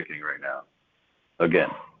Kundalini awakening right now. Again.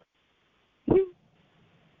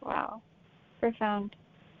 Wow. Profound.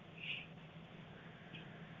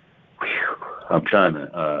 Whew. I'm trying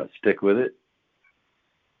to stick with it.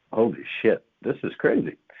 Holy shit, this is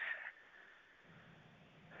crazy.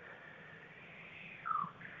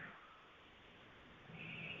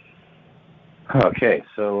 Okay,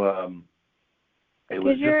 so it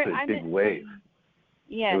was just a big wave.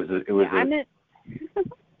 Yeah.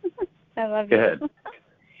 I love Go you. ahead.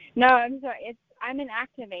 No, I'm sorry. I'm an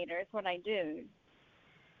activator. It's what I do.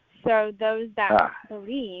 So those that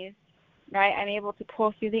believe, right, I'm able to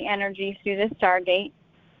pull through the energy through the Stargate.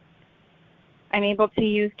 I'm able to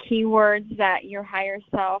use keywords that your higher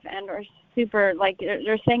self and or super, like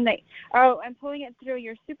they're saying that, I'm pulling it through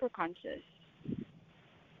your superconscious.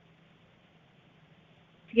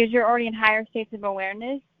 Because you're already in higher states of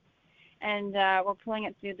awareness, and we're pulling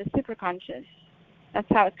it through the superconscious. That's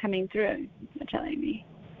how it's coming through, they're telling me.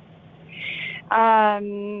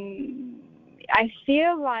 I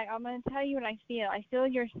feel like, I'm going to tell you what I feel. I feel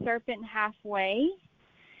you're serpent halfway,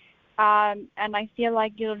 and I feel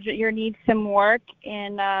like you'll need some work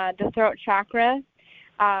in the throat chakra.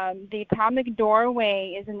 The atomic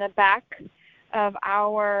doorway is in the back of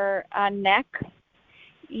our neck.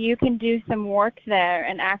 You can do some work there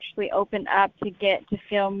and actually open up to get to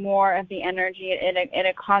feel more of the energy at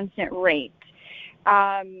a constant rate.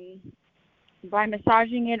 By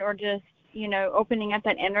massaging it or just, opening up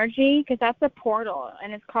that energy, because that's a portal,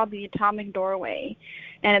 and it's called the atomic doorway,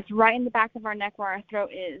 and it's right in the back of our neck where our throat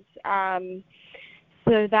is.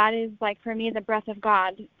 So that is, like, for me, the breath of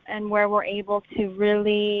God, and where we're able to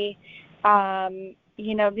really,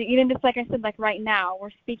 even just like I said, like right now,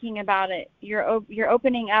 we're speaking about it. You're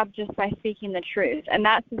opening up just by speaking the truth, and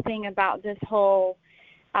that's the thing about this whole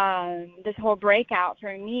breakout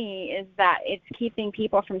for me, is that it's keeping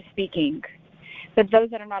people from speaking. But those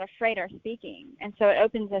that are not afraid are speaking. And so it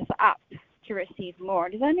opens us up to receive more.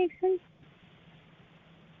 Does that make sense?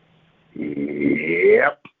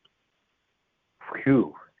 Yep.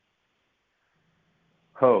 Phew.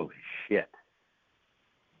 Holy shit.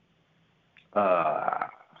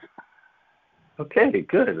 Okay,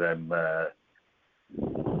 good. I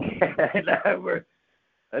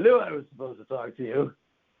knew I was supposed to talk to you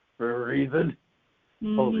for a reason.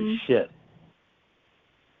 Mm-hmm. Holy shit.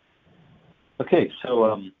 Okay,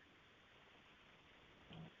 so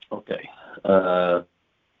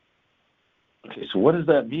so what does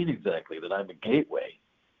that mean exactly, that I'm a gateway?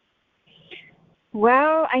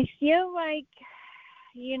 Well, I feel like,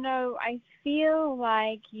 you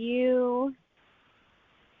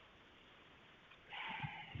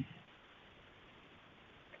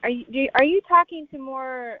are you talking to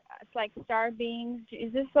more like star beings?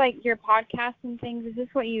 Is this like your podcast and things? Is this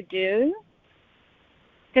what you do?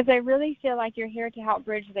 Because I really feel like you're here to help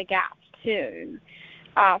bridge the gap too,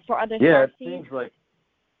 for other star seeds.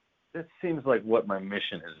 It seems like what my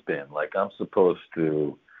mission has been. Like, I'm supposed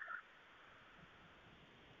to,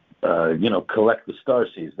 collect the star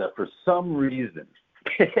seeds that for some reason,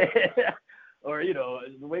 or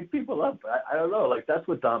wake people up. I don't know. Like, that's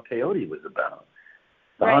what Don Peyote was about.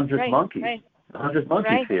 The 100 monkeys. Right. The 100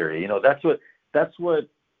 monkey theory. That's what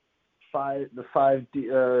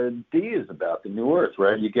 5D is about, the New Earth,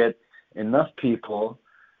 right? You get enough people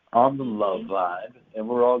on the love vibe, and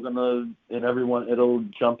we're all it'll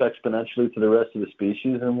jump exponentially to the rest of the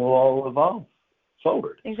species, and we'll all evolve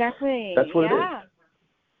forward. Exactly. That's what it is,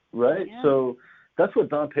 right? Yeah. So that's what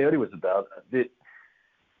Don Peyote was about.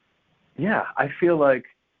 I feel like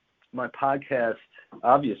my podcast,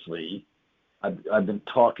 obviously, I've been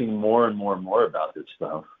talking more and more and more about this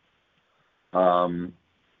stuff. I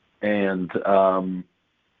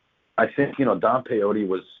think, Don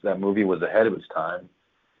Peyote that movie was ahead of its time.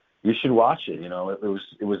 You should watch it.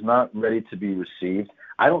 It was not ready to be received.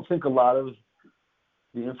 I don't think a lot of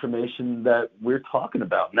the information that we're talking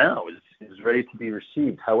about now is ready to be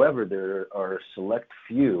received. However, there are a select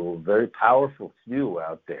few, very powerful few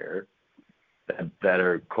out there that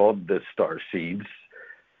are called the star seeds.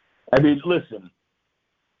 I mean, listen,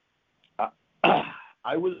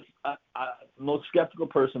 I was the most skeptical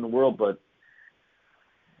person in the world, but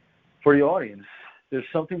for the audience, there's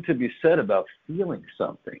something to be said about feeling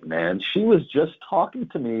something, man. She was just talking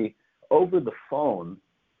to me over the phone,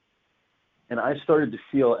 and I started to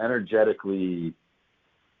feel energetically,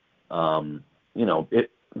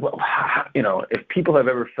 if people have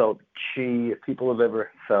ever felt chi, if people have ever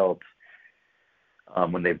felt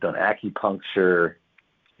when they've done acupuncture,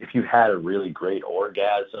 if you had a really great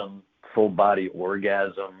orgasm, full body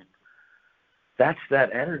orgasm, that's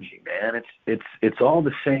that energy, man. It's all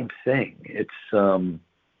the same thing. It's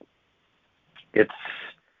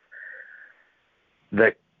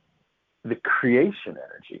the creation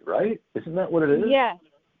energy, right? Isn't that what it is?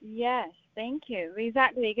 Yes. Thank you.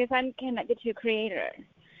 Exactly, because I'm connected to Creator,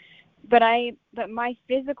 but my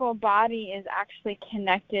physical body is actually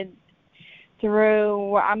connected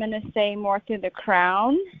through, I'm going to say, more through the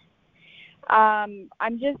crown.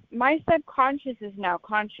 My subconscious is now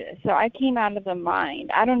conscious, so I came out of the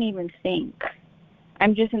mind. I don't even think.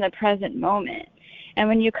 I'm just in the present moment. And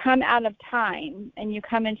when you come out of time and you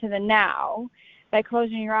come into the now, by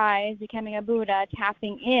closing your eyes, becoming a Buddha,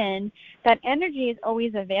 tapping in, that energy is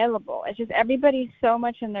always available. It's just everybody's so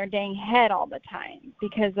much in their dang head all the time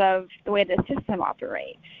because of the way the system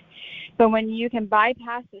operates. But when you can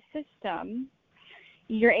bypass the system,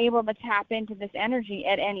 you're able to tap into this energy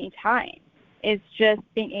at any time. It's just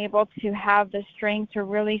being able to have the strength to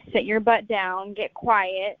really sit your butt down, get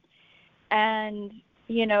quiet, and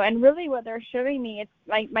really what they're showing me, it's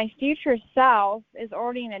like my future self is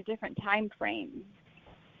already in a different time frame.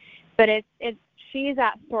 But she's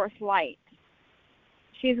at source light.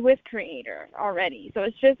 She's with Creator already. So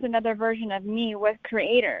it's just another version of me with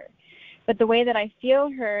Creator. But the way that I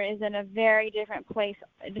feel her is in a very different place.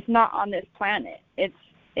 It's not on this planet. It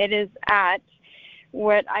is at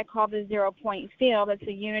what I call the 0 point field. It's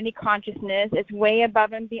a unity consciousness. It's way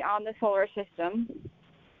above and beyond the solar system.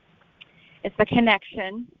 It's the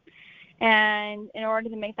connection. And in order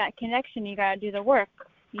to make that connection, you got to do the work,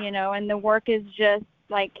 and the work is just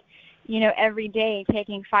like, every day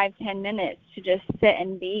taking 5-10 minutes to just sit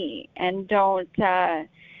and be, and don't,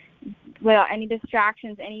 without any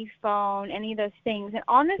distractions, any phone, any of those things. And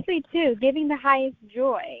honestly, too, giving the highest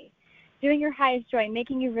joy, doing your highest joy,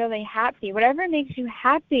 making you really happy, whatever makes you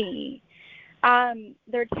happy.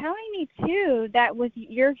 They're telling me, too, that with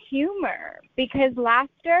your humor, because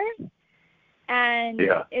laughter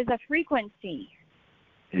is a frequency.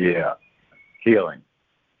 Yeah. Healing.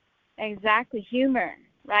 Exactly. Humor,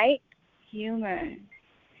 right? Humor.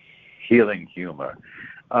 Healing humor.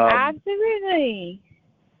 Absolutely.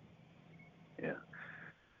 Yeah.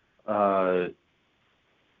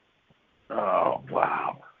 Oh,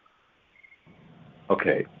 wow.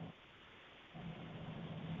 Okay.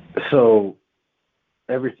 So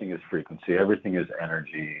everything is frequency. Everything is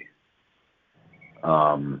energy.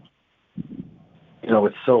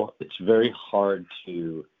 It's very hard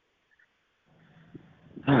to.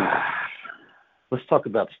 Let's talk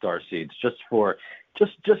about starseeds, just for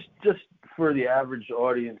the average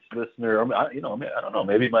audience listener. I don't know.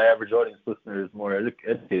 Maybe my average audience listener is more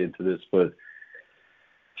educated to this, but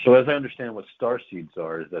so as I understand what starseeds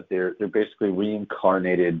are, is that they're basically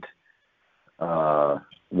reincarnated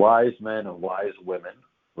wise men and wise women,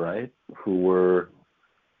 right? Who were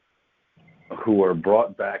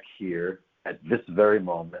brought back here at this very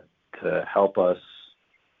moment to help us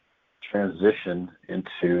transition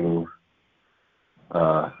into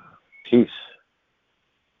peace.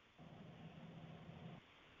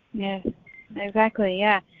 Yes, exactly,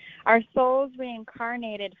 yeah. Our souls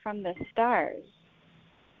reincarnated from the stars.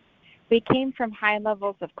 We came from high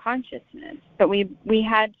levels of consciousness, but we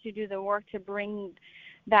had to do the work to bring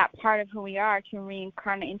that part of who we are to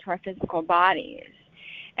reincarnate into our physical bodies.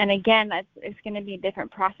 And again, it's going to be a different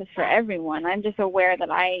process for everyone. I'm just aware that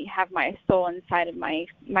I have my soul inside of my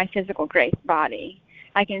physical Grace body.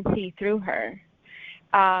 I can see through her.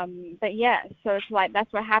 But yeah, so it's like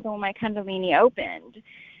that's what happened when my Kundalini opened.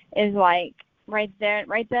 Is like right then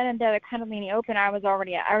and there, the Kundalini opened. I was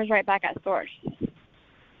right back at source.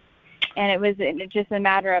 And it was just a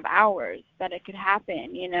matter of hours that it could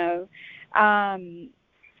happen, you know.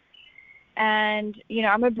 And, you know,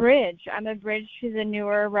 I'm a bridge to the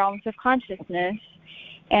newer realms of consciousness.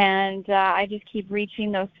 And I just keep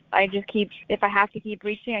reaching those. If I have to keep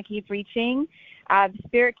reaching, I keep reaching.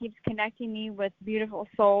 Spirit keeps connecting me with beautiful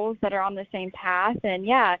souls that are on the same path. And,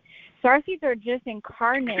 yeah, starseeds are just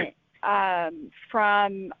incarnate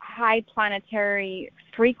from high planetary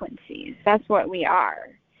frequencies. That's what we are.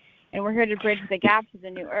 And we're here to bridge the gap to the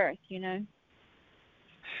new Earth, you know?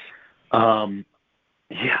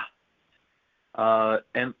 Yeah.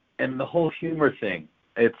 And the whole humor thing,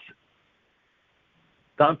 it's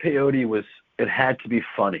Don Peyote it had to be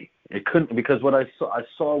funny. It couldn't, because what I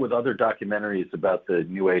saw with other documentaries about the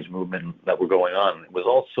New Age movement that were going on, it was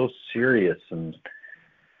all so serious, and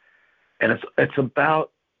it's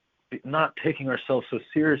about not taking ourselves so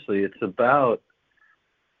seriously. It's about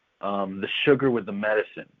the sugar with the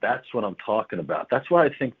medicine. That's what I'm talking about. That's why I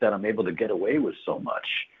think that I'm able to get away with so much.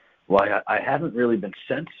 Why I haven't really been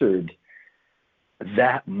censored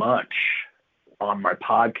that much on my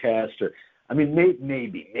podcast, or I mean,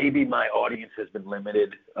 maybe my audience has been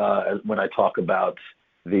limited when I talk about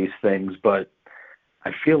these things, but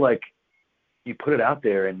I feel like you put it out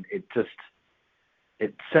there and it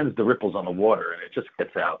sends the ripples on the water, and it just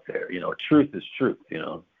gets out there. You know, truth is truth. You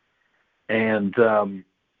know, and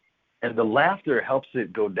the laughter helps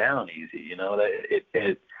it go down easy. You know,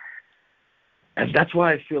 and that's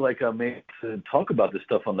why I feel like I'm able to talk about this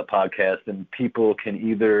stuff on the podcast, and people can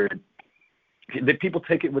people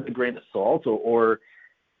take it with a grain of salt, or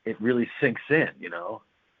it really sinks in, you know.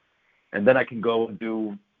 And then I can go and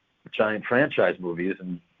do giant franchise movies,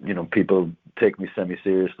 and you know, people take me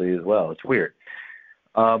semi-seriously as well. It's weird.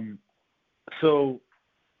 So,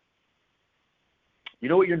 you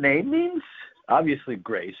know what your name means? Obviously,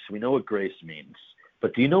 Grace. We know what Grace means,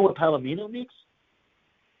 but do you know what Palomino means?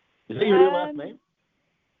 Is that your real last name?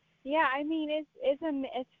 Yeah, I mean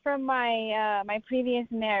it's from my my previous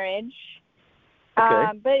marriage.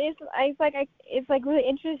 Okay. But it's really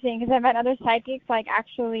interesting because I've had other psychics like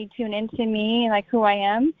actually tune into me and like who I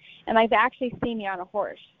am, and like they actually see me on a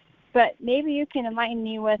horse. But maybe you can enlighten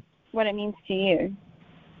me with what it means to you.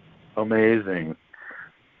 Amazing.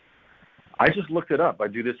 I just looked it up. I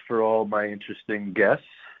do this for all my interesting guests.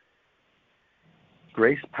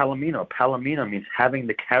 Grace Palomino. Palomino means having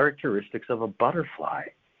the characteristics of a butterfly.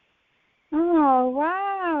 Oh,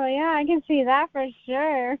 wow. Yeah, I can see that for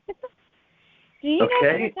sure. Do you know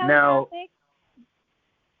that you're telepathic? Now,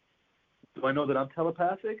 do I know that I'm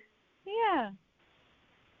telepathic? Yeah.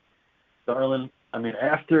 Darling, I mean,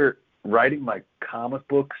 after writing my comic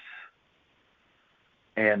books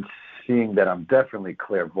and seeing that I'm definitely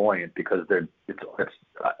clairvoyant because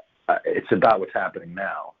it's about what's happening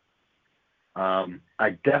now. I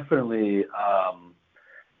definitely,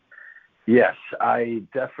 yes, I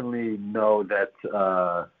definitely know that,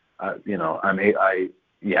 you know,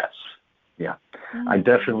 yes, yeah. Mm-hmm. I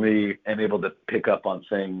definitely am able to pick up on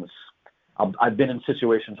things. I've been in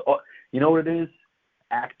situations, you know what it is?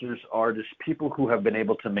 Actors, artists, people who have been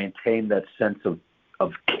able to maintain that sense of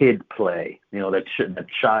kid play, you know, that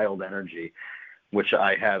child energy, which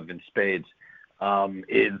I have in spades,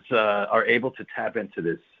 are able to tap into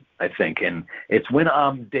this, I think. And it's when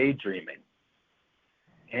I'm daydreaming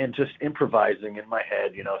and just improvising in my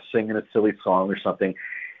head, you know, singing a silly song or something,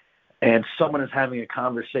 and someone is having a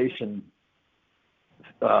conversation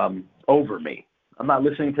over me. I'm not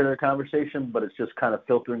listening to their conversation, but it's just kind of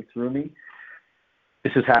filtering through me.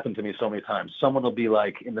 This has happened to me so many times. Someone will be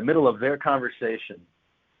like in the middle of their conversation,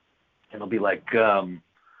 and they'll be like,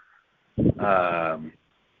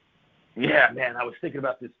 yeah, man, I was thinking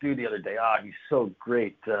about this dude the other day. He's so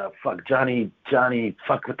great. Fuck, Johnny,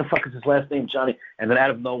 fuck, what the fuck is his last name? Johnny. And then out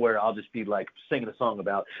of nowhere, I'll just be like singing a song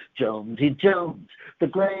about Jonesy Jones, the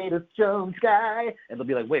greatest Jones guy. And they'll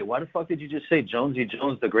be like, wait, why the fuck did you just say Jonesy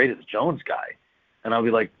Jones, the greatest Jones guy? And I'll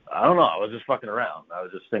be like, I don't know. I was just fucking around. I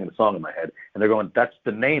was just singing a song in my head. And they're going, that's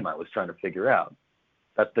the name I was trying to figure out.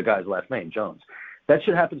 That's the guy's last name, Jones. That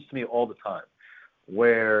shit happens to me all the time,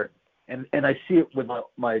 where, and I see it with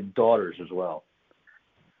my daughters as well.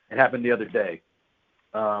 It happened the other day.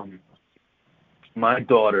 My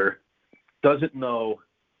daughter doesn't know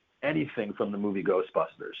anything from the movie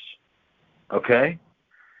Ghostbusters. Okay?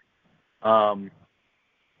 Now,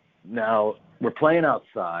 we're playing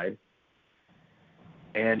outside,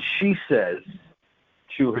 and she says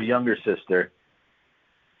to her younger sister,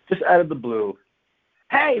 just out of the blue,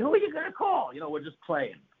 "Hey, who are you going to call?" We're just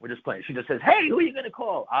playing. She just says, "Hey, who are you going to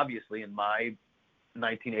call?" Obviously, in my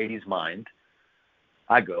 1980s mind,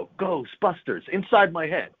 I go, "Ghostbusters," inside my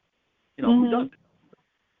head. Who doesn't?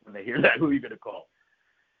 When they hear that, who are you going to call?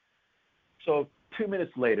 So 2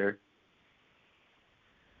 minutes later,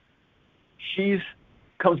 she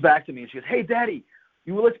comes back to me and she goes, "Hey, Daddy,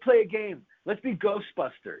 let's play a game. Let's be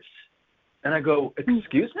Ghostbusters." And I go,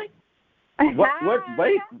 "Excuse me? What?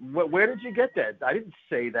 Wait, where did you get that? I didn't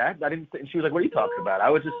say that. And she was like, "What are you talking about?"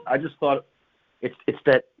 I just thought it's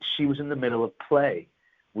that she was in the middle of play.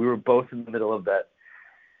 We were both in the middle of that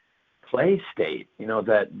play state,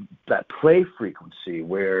 that play frequency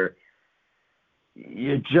where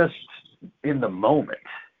you're just in the moment.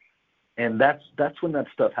 And that's when that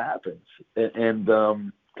stuff happens. And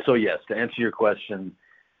so yes, to answer your question,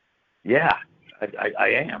 yeah, I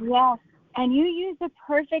am. Yes. And you used the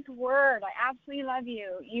perfect word. I absolutely love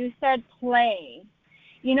you. You said play.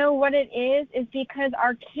 You know what it is because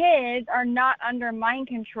our kids are not under mind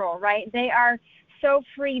control, right? They are so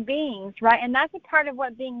free beings, right? And that's a part of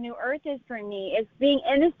what being New Earth is for me. It's being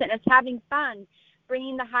innocent. It's having fun,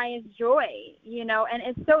 bringing the highest joy, And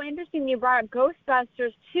it's so interesting you brought up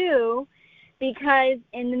Ghostbusters, too, because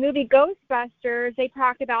in the movie Ghostbusters, they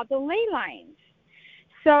talked about the ley lines.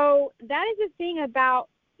 So that is the thing about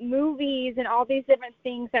movies and all these different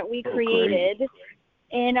things that we created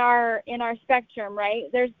in our spectrum,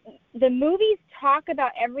 right? The movies talk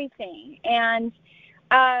about everything, and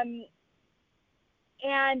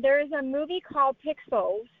there's a movie called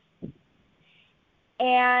Pixels,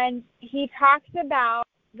 and he talks about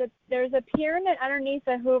there's a pyramid underneath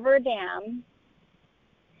the Hoover Dam,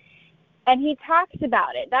 and he talks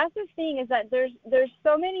about it. That's the thing, is that there's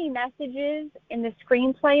so many messages in the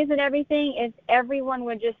screenplays and everything. If everyone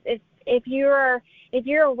would just, if you're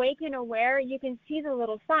awake and aware, you can see the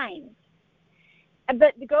little signs.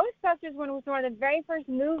 But the Ghostbusters one was one of the very first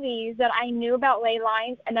movies that I knew about ley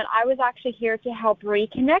lines, and that I was actually here to help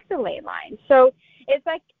reconnect the ley lines. So it's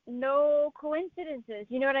like no coincidences,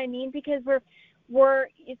 you know what I mean? Because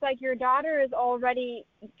it's like your daughter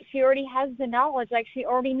she already has the knowledge, like she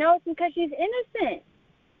already knows because she's innocent.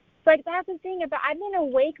 It's like that's the thing about, I've been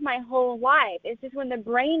awake my whole life. It's just when the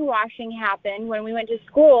brainwashing happened, when we went to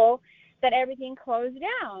school, that everything closed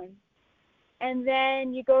down. And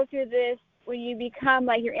then you go through this, when you become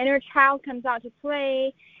like your inner child comes out to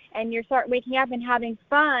play, and you start waking up and having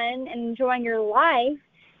fun and enjoying your life.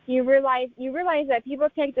 You realize that people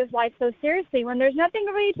take this life so seriously when there's nothing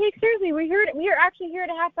to really take seriously. We are actually here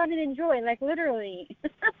to have fun and enjoy, like literally.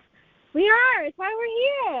 We are. It's why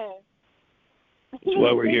we're here. That's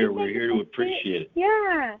why we're here. We're here to appreciate it.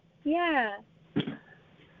 Yeah, yeah.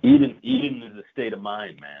 Eden is a state of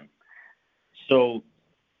mind, man. So,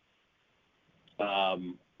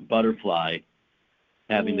 butterfly,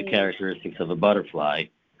 having the characteristics of a butterfly.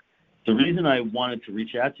 The reason I wanted to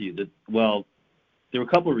reach out to you, there were a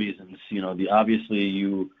couple of reasons. Obviously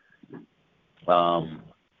you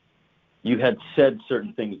had said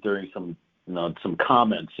certain things during some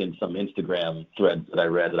comments in some Instagram threads that I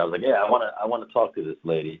read that I was like, yeah, I want to talk to this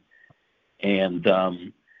lady. And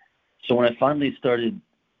so when I finally started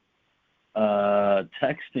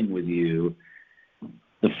texting with you,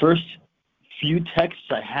 the first few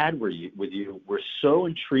texts I had with you were so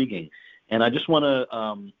intriguing, and I just want to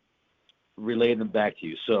relay them back to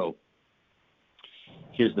you. So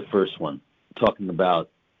here's the first one, talking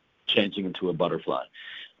about changing into a butterfly.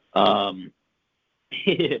 I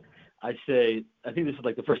think this is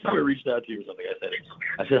like the first time I reached out to you or something.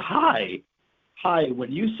 I said, hi,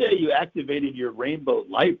 when you say you activated your rainbow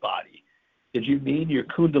light body, did you mean your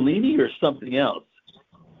Kundalini or something else?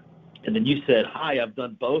 And then you said, hi, I've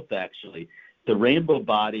done both actually. The rainbow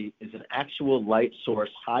body is an actual light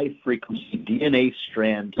source, high-frequency DNA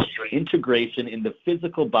strand integration in the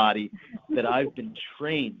physical body that I've been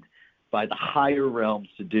trained by the higher realms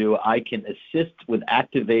to do. I can assist with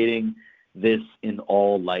activating this in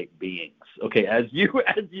all light beings. Okay, as you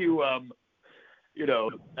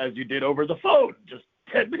did over the phone just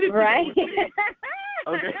 10 minutes ago. Right.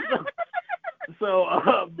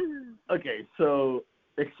 Okay, so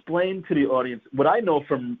explain to the audience what I know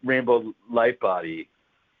from Rainbow Light Body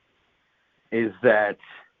is that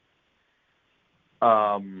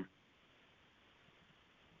the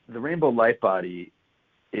Rainbow Light Body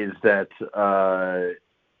is that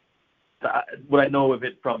what I know of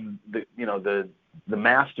it from the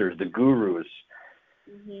masters, the gurus,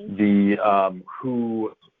 Mm-hmm.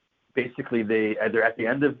 who basically they're at the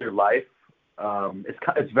end of their life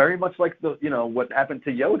it's very much like what happened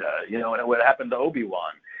to Yoda, and what happened to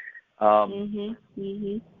Obi-Wan.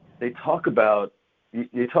 They talk about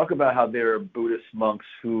how there are Buddhist monks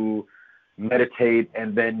who meditate,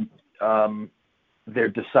 and then their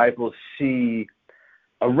disciples see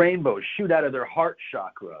a rainbow shoot out of their heart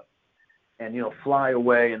chakra and fly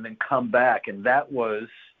away and then come back, and that was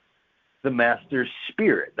the master's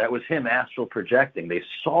spirit. That was him astral projecting. They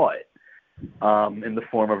saw it in the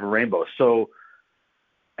form of a rainbow. So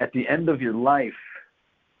at the end of your life,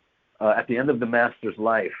 at the end of the master's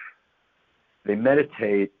life, they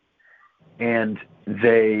meditate, and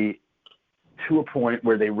they, to a point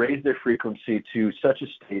where they raise their frequency to such a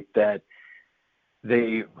state that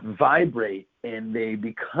they vibrate and they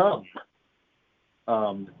become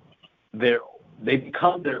their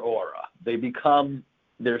aura. They become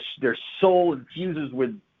their soul infuses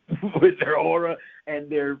with their aura, and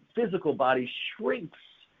their physical body shrinks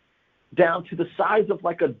down to the size of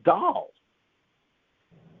like a doll.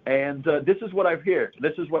 And this is what I've heard.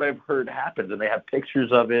 This is what I've heard happens, and they have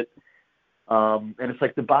pictures of it. And it's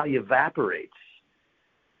like the body evaporates,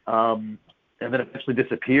 and then eventually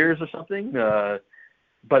disappears or something.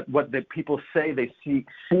 But what the people say they see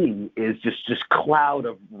is just cloud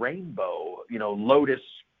of rainbow, lotus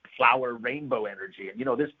flower rainbow energy. And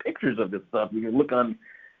there's pictures of this stuff. You can look on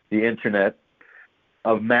the internet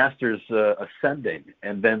of masters ascending,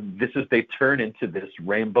 and then they turn into this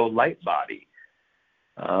rainbow light body.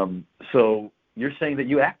 So you're saying that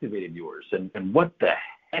you activated yours, and what the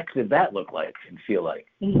heck did that look like and feel like?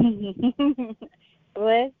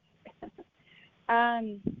 Bliss.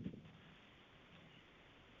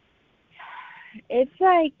 It's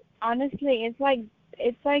like, honestly, it's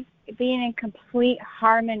like being in complete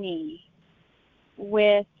harmony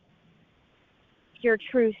with your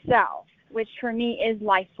true self, which for me is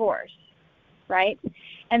life force, right?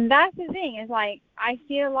 And that's the thing, is like, I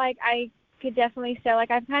feel like I could definitely say,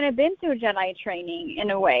 like, I've kind of been through Jedi training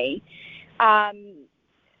in a way.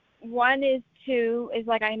 One is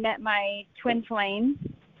like I met my twin flame.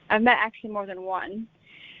 I've met actually more than one.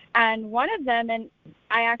 And one of them, and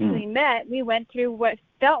I actually we went through what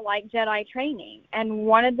felt like Jedi training. And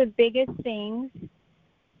one of the biggest things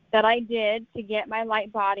that I did to get my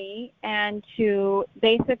light body and to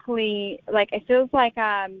basically, like, it feels like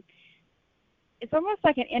it's almost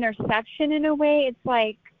like an interception in a way. It's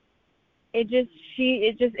like it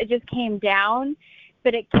just came down,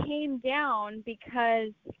 but it came down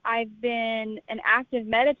because I've been an active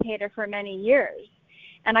meditator for many years,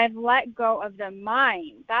 and I've let go of the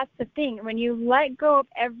mind. That's the thing. When you let go of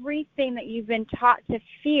everything that you've been taught to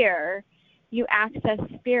fear, you access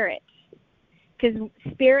spirit, because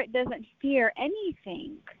spirit doesn't fear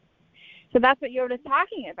anything. So that's what Yoda's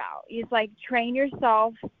talking about. It's like, train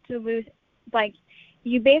yourself to lose, like,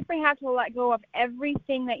 you basically have to let go of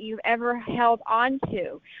everything that you've ever held on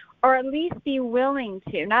to, or at least be willing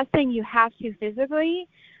to. Not saying you have to physically,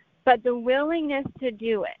 but the willingness to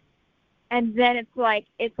do it. And then it's like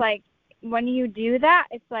when you do that,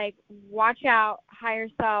 it's like, watch out, higher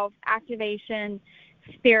self, activation,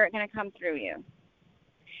 spirit going to come through you.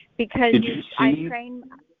 Because I've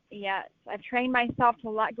trained myself to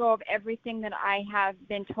let go of everything that I have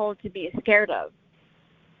been told to be scared of.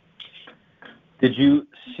 Did you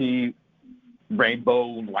see rainbow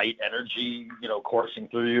light energy, coursing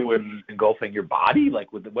through you and engulfing your body?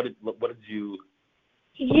 Like, what did you?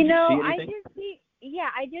 I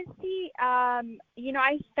did see.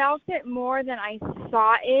 I felt it more than I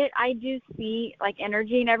saw it. I do see, like,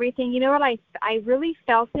 energy and everything. You know what? I really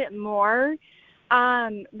felt it more.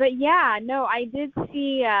 But yeah, no, I did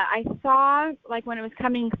see. I saw, like, when it was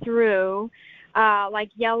coming through, like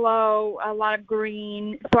yellow, a lot of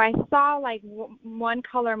green. So I saw like one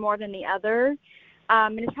color more than the other.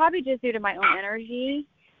 And it's probably just due to my own energy.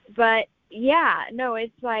 But yeah, no,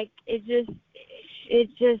 it's like, it's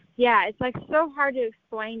like so hard to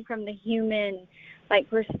explain from the human, like,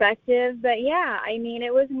 perspective. But yeah, I mean,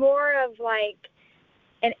 it was more of like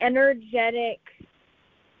an energetic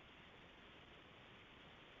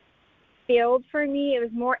field for me. It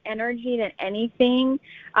was more energy than anything.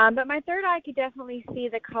 But my third eye could definitely see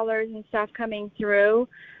the colors and stuff coming through.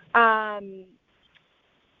 And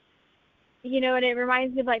it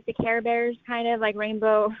reminds me of like the Care Bears, kind of like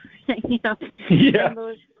rainbow, rainbow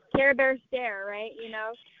Care Bear stare, right?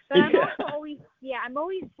 But I'm also I'm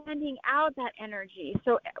always sending out that energy.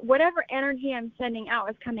 So whatever energy I'm sending out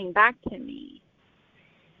is coming back to me.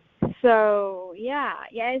 So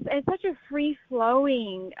it's such a free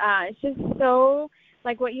flowing. It's just so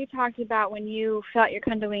like what you talked about when you felt your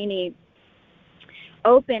Kundalini.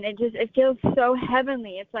 open. It feels so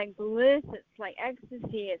heavenly. It's like bliss. It's like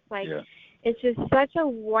ecstasy. It's like It's just such a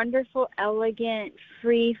wonderful, elegant,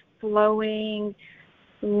 free flowing,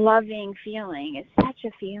 loving feeling. It's such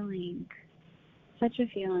a feeling. Such a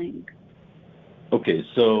feeling. Okay,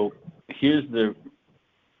 so here's the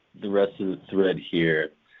rest of the thread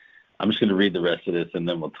here. I'm just going to read the rest of this and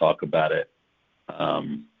then we'll talk about it.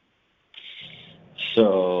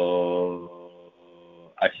 So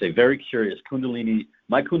I say, very curious, Kundalini,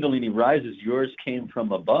 my Kundalini rises, yours came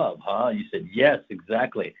from above, huh? You said, yes,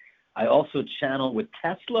 exactly. I also channel with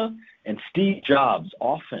Tesla and Steve Jobs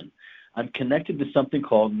often. I'm connected to something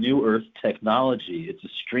called New Earth technology. It's a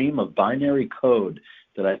stream of binary code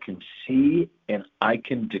that I can see and I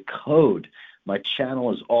can decode. My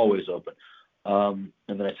channel is always open. And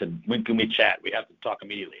then I said, when can we chat? We have to talk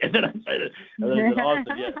immediately. And then I said,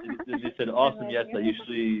 awesome, yes. He said, awesome, yes. I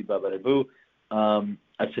usually, boo.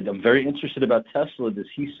 I said, I'm very interested about Tesla. Does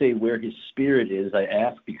he say where his spirit is? I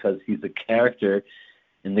ask because he's a character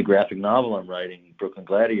in the graphic novel I'm writing, Brooklyn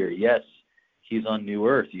Gladiator. Yes, he's on New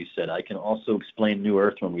Earth, you said. I can also explain New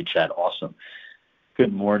Earth when we chat. Awesome.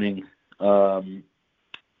 Good morning.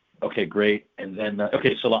 Okay, great. And then,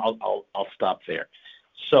 okay, so I'll stop there.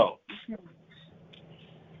 So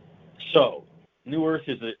New Earth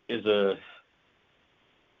is a.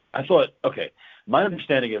 I thought, okay, my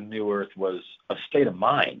understanding of New Earth was a state of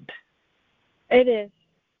mind. It is,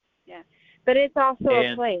 yeah, but it's also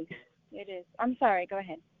a place. It is. I'm sorry. Go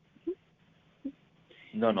ahead.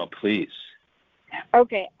 No, please.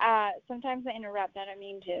 Okay. Sometimes I interrupt. I don't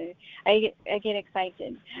mean to. I get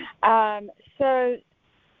excited. So,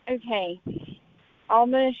 okay,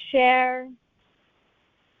 I'm gonna share.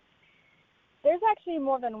 There's actually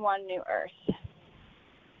more than one New Earth.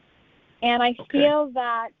 And I feel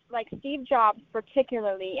that, like Steve Jobs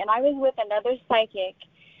particularly, and I was with another psychic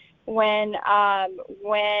when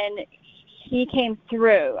he came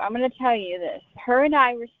through. I'm going to tell you this. Her and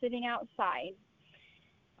I were sitting outside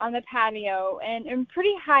on the patio, and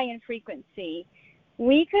pretty high in frequency.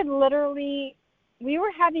 We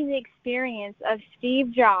were having the experience of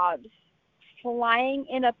Steve Jobs flying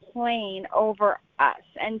in a plane over us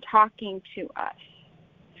and talking to us.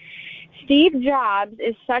 Steve Jobs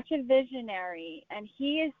is such a visionary, and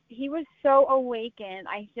he was so awakened,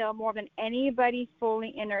 I feel, more than anybody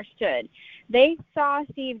fully understood. They saw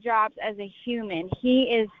Steve Jobs as a human. He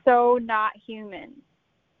is so not human.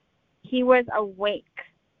 He was awake.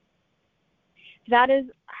 That is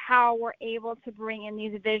how we're able to bring in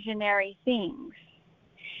these visionary things,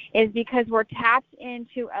 is because we're tapped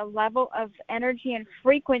into a level of energy and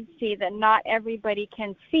frequency that not everybody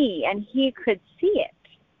can see, and he could see it.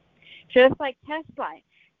 Just like Tesla.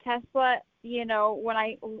 Tesla, you know, when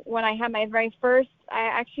I had my very first, I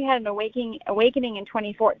actually had an awakening in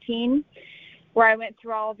 2014, where I went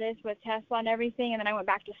through all of this with Tesla and everything, and then I went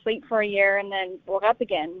back to sleep for a year and then woke up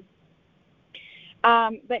again.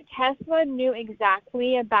 But Tesla knew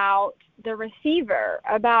exactly about the receiver,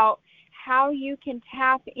 about how you can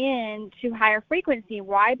tap into higher frequency.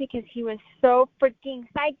 Why? Because he was so freaking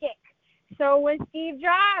psychic. So was Steve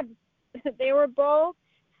Jobs. They were both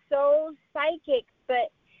so psychic,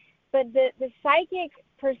 but the psychic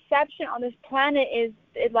perception on this planet is,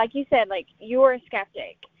 like you said, like, you're a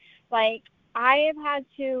skeptic. Like, I have had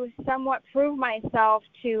to somewhat prove myself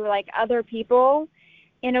to, like, other people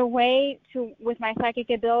in a way with my psychic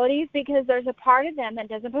abilities, because there's a part of them that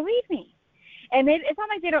doesn't believe me. And maybe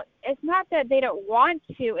it's not that they don't want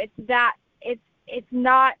to, it's that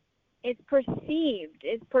it's perceived,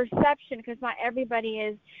 it's perception, because not everybody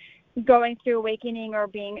is going through awakening or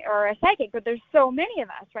a psychic, but there's so many of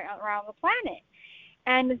us right around the planet.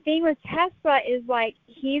 And the thing with Tesla is, like,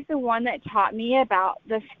 he's the one that taught me about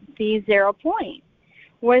the 0 point,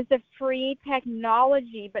 was the free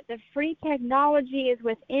technology. But the free technology is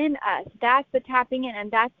within us. That's the tapping in, and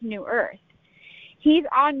that's New Earth. He's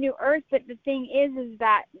on New Earth, but the thing is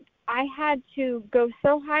that I had to go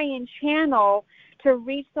so high in channel to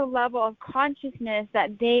reach the level of consciousness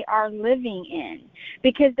that they are living in,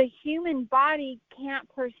 because the human body can't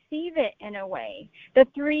perceive it in a way. The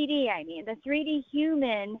 3D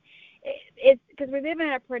human, it's because we live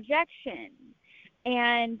in a projection,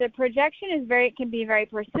 and the projection can be very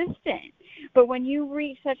persistent. But when you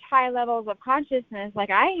reach such high levels of consciousness,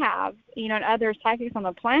 like I have, you know, and other psychics on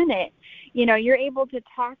the planet, you know, you're able to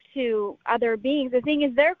talk to other beings. The thing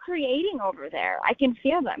is, they're creating over there. I can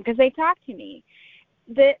feel them because they talk to me.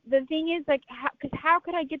 The thing is, like, how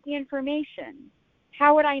could I get the information?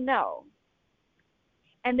 How would I know?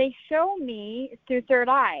 and they show me through third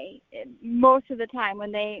eye most of the time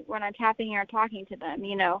when I'm tapping or talking to them,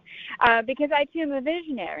 because I too am a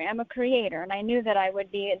visionary. I'm a creator, and I knew that I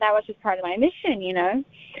would be. That was just part of my mission,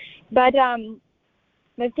 But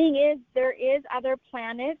the thing is, there is other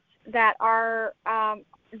planets that are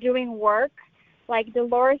doing work, like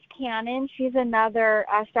Dolores Cannon. She's another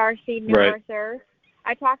starseed New Earther.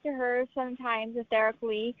 I talk to her sometimes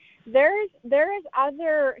etherically. There's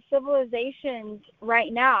other civilizations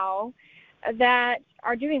right now that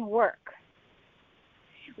are doing work.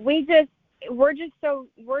 We're just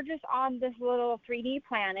on this little 3D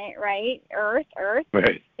planet, right? Earth.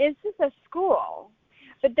 Right. It's just a school.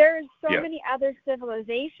 But there's so many other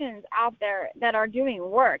civilizations out there that are doing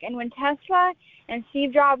work. And when Tesla and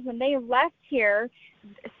Steve Jobs, when they left here,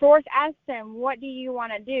 Source asked them, what do you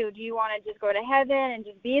want to do? Do you want to just go to heaven and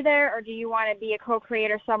just be there, or do you want to be a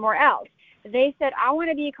co-creator somewhere else? They said, I want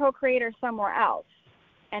to be a co-creator somewhere else.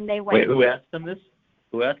 And they went. Wait, who asked them this?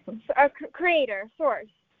 Who asked them? A creator, Source,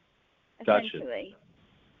 essentially. Gotcha.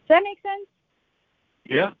 Does that make sense?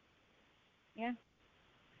 Yeah. Yeah.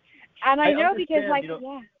 And I know because,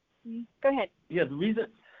 go ahead. Yeah, the reason,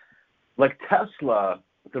 like Tesla,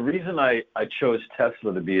 the reason I chose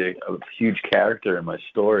Tesla to be a huge character in my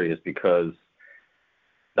story is because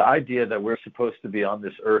the idea that we're supposed to be on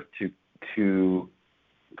this earth to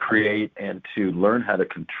create and to learn how to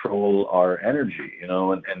control our energy,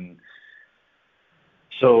 and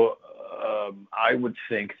so I would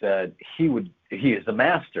think that he is the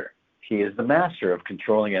master. He is the master of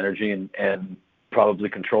controlling energy and probably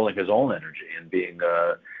controlling his own energy and being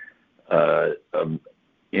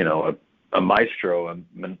a maestro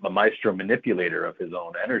manipulator of his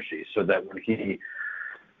own energy, so that when he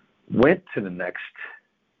went to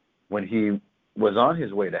when he was on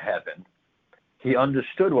his way to heaven, he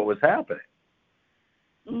understood what was happening.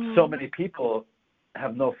 So many people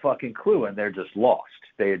have no fucking clue, and they're just lost.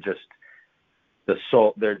 They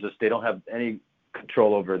don't have any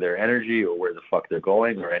control over their energy or where the fuck they're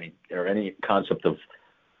going or any concept of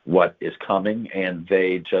what is coming, and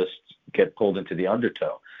they just get pulled into the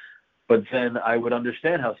undertow. But then I would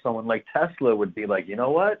understand how someone like Tesla would be like, you know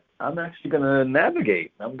what? I'm actually going to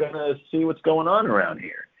navigate. I'm going to see what's going on around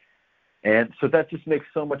here. And so that just makes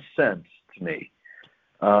so much sense to me.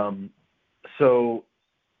 So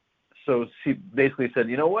she basically said,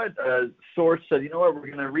 you know what? Source said, you know what? We're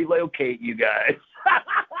going to relocate you guys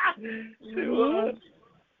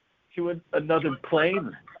to another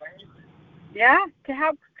plane. Yeah, to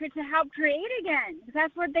help create again.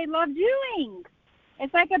 That's what they love doing.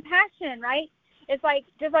 It's like a passion, right? It's like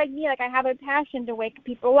just like me. Like I have a passion to wake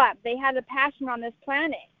people up. They had a passion on this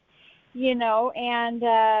planet, and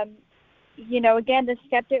again, the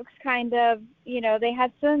skeptics kind of, they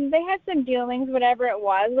had some dealings, whatever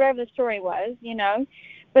the story was,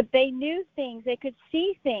 but they knew things, they could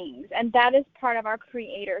see things, and that is part of our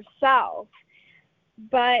creator self.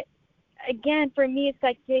 But again, for me, it's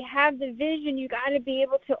like to have the vision, you got to be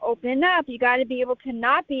able to open up. You got to be able to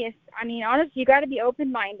not be, honestly, you got to be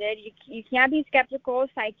open-minded. You can't be skeptical of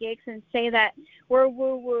psychics and say that we're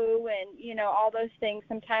woo-woo and, all those things.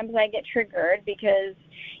 Sometimes I get triggered because,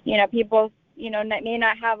 people, may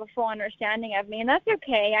not have a full understanding of me, and that's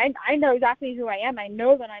okay. I know exactly who I am. I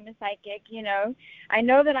know that I'm a psychic, I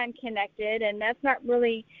know that I'm connected, and that's not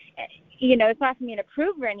really, it's not for me to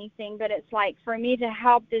prove or anything, but it's like for me to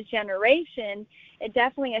help this generation, it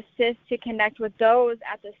definitely assists to connect with those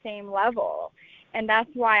at the same level. And that's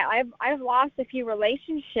why I've lost a few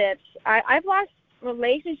relationships. I've lost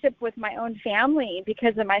relationship with my own family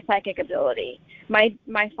because of my psychic ability. My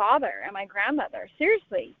father and my grandmother,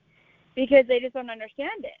 seriously, because they just don't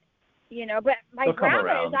understand it, But my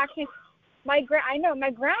grandma is actually my grandma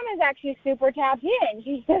is actually super tapped in.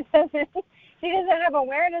 She doesn't have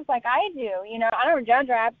awareness like I do. I don't judge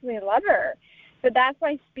her. I absolutely love her. But that's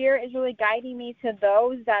why Spirit is really guiding me to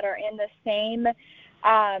those that are in the same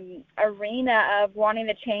arena of wanting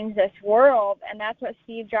to change this world. And that's what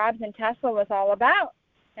Steve Jobs and Tesla was all about.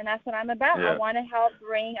 And that's what I'm about. Yeah. I want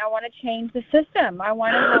to change the system. I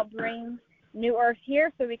want to help bring New Earth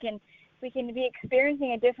here so we can be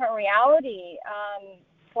experiencing a different reality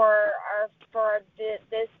for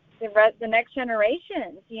the next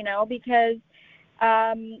generations, because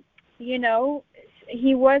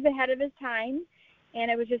he was ahead of his time, and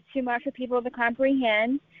it was just too much for people to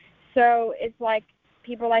comprehend. So it's like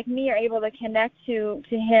people like me are able to connect to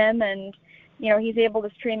him, and he's able to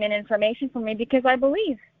stream in information for me because I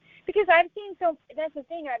believe. Because I've seen that's the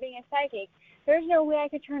thing about being a psychic. There's no way I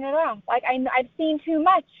could turn it off. Like I've seen too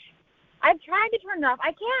much. I've tried to turn it off.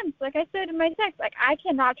 I can't. Like I said in my text, I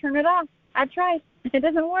cannot turn it off. I've tried. It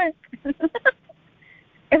doesn't work.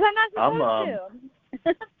 Because I'm not I'm supposed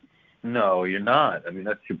to. No, you're not. I mean,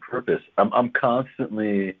 that's your purpose. I'm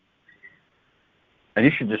constantly, and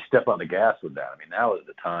you should just step on the gas with that. I mean, now is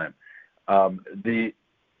the time.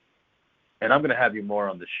 And I'm going to have you more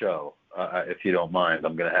on the show, if you don't mind.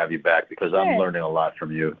 I'm going to have you back because I'm learning a lot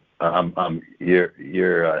from you.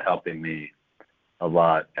 You're helping me a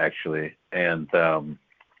lot, actually. And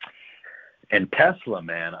Tesla,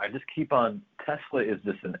 man, I just keep on. Tesla is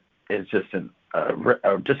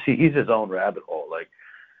he's his own rabbit hole. Like,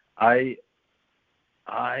 I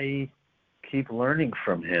keep learning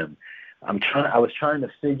from him. I was trying to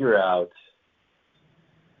figure out.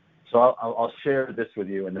 So I'll share this with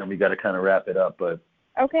you, and then we got to kind of wrap it up. But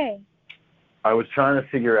okay. I was trying to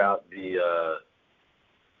figure out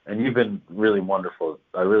and you've been really wonderful.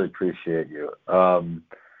 I really appreciate you.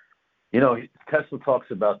 Tesla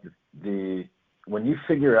talks about the when you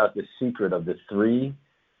figure out the secret of the 3,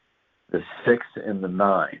 the 6, and the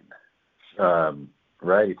 9,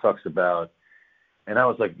 right? He talks about, and I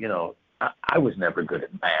was like, I was never good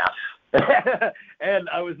at math. And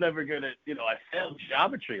I was never good at, I failed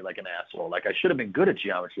geometry like an asshole. Like, I should have been good at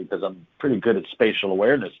geometry because I'm pretty good at spatial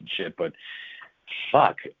awareness and shit, but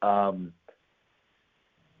fuck. And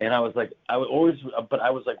I was like, I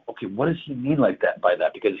was like, okay, what does he mean by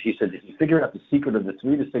that? Because he said, if you figure out the secret of the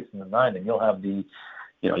 3, the 6, and the 9, then you'll have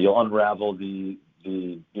you'll unravel the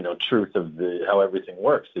truth of how everything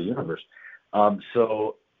works, the universe.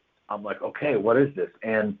 So I'm like, okay, what is this?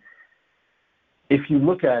 And if you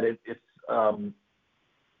look at it, it's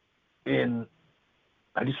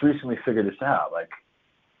I just recently figured this out. Like,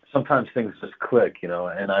 sometimes things just click,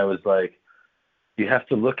 and I was like, you have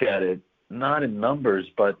to look at it not in numbers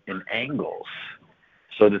but in angles.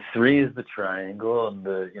 So the 3 is the triangle, and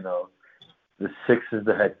the 6 is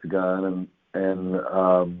the hexagon, and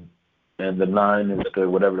the 9 is the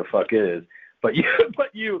whatever the fuck it is. But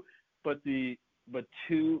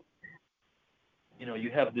two.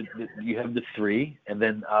 You have the 3, and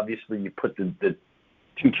then obviously you put the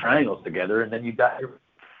 2 triangles together, and then you got your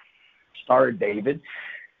Star of David,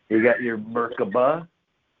 you got your Merkaba,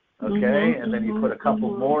 okay, and then you put a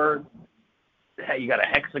couple more. You got a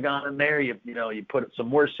hexagon in there. You put some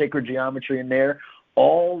more sacred geometry in there,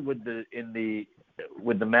 all with the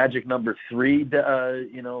magic number 3.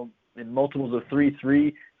 In multiples of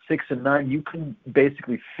 3, 6, and 9, you can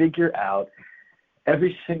basically figure out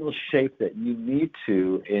every single shape that you need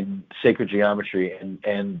to in sacred geometry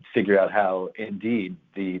and figure out how indeed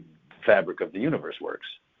the fabric of the universe works.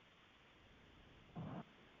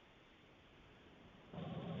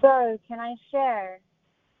 So, can I share?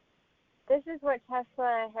 This is what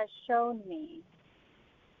Tesla has shown me.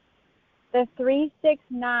 The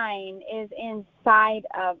 369 is inside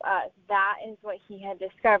of us. That is what he had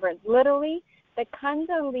discovered. Literally, the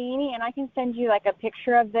Kundalini, and I can send you like a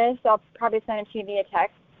picture of this. I'll probably send it to you via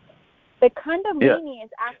text. The Kundalini is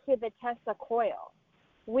actually the Tesla coil.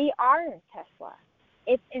 We are Tesla.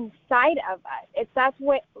 It's inside of us. That's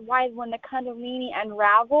why when the Kundalini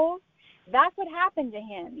unravels, that's what happened to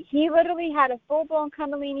him. He literally had a full-blown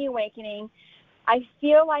Kundalini awakening. I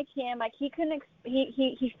feel like him. Like, he couldn't.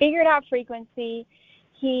 He figured out frequency.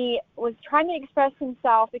 He was trying to express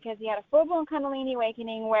himself because he had a full-blown Kundalini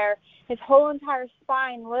awakening where his whole entire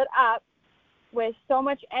spine lit up with so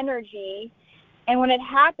much energy. And when it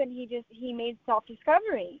happened, he made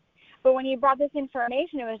self-discovery. But when he brought this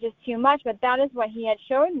information, it was just too much. But that is what he had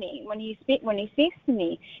shown me when he speaks to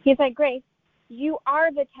me. He's like, Grace, you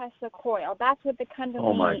are the Tesla coil. That's what the Kundalini is.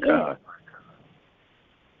 Oh my God.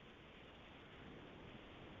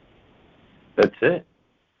 That's it.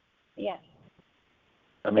 Yes.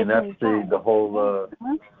 I mean, that's the whole,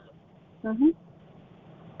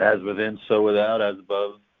 as within, so without, as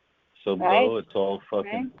above, so below, it's all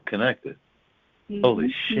fucking connected.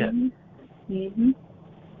 Holy shit.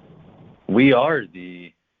 We are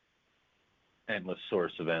the endless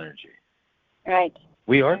source of energy. Right.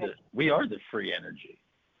 We are the free energy.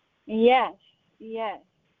 Yes,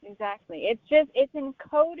 exactly. It's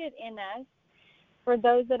encoded in us for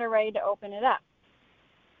those that are ready to open it up.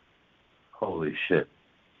 Holy shit.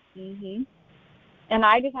 And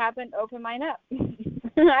I just happened to open mine up.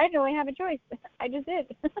 I didn't really have a choice. I just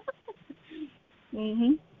did.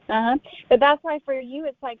 But that's why for you,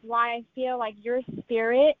 it's like why I feel like your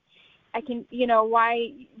spirit, I can,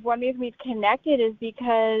 why what makes me connected is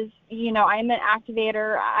because, I'm an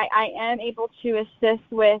activator. I am able to assist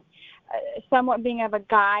with somewhat being of a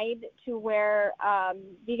guide to where,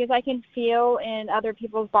 because I can feel in other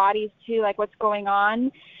people's bodies too, like what's going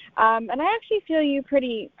on. And I actually feel you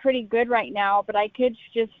pretty good right now, but I could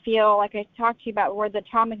just feel like I talked to you about where the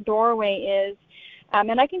atomic doorway is.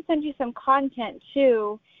 And I can send you some content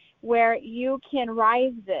too, where you can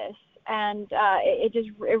rise this, and it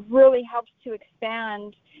really helps to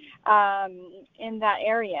expand in that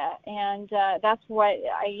area. And that's what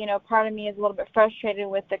part of me is a little bit frustrated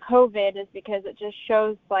with the COVID, is because it just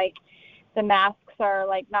shows like the masks are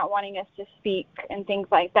like not wanting us to speak and things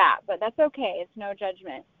like that. But that's okay. It's no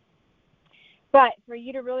judgment. But for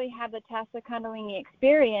you to really have the Tesla Kundalini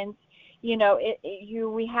experience,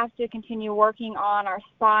 we have to continue working on our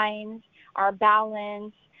spines, our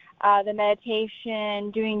balance, the meditation,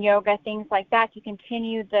 doing yoga, things like that, to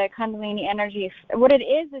continue the Kundalini energy. What it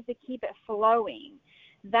is to keep it flowing.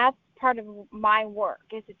 That's part of my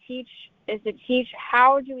work, is to teach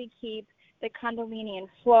how do we keep the Kundalini in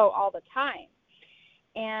flow all the time.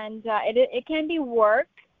 And it can be work,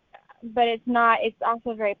 but it's not. It's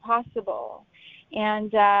also very possible.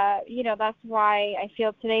 And that's why I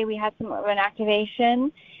feel today we had some of an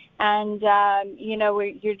activation, and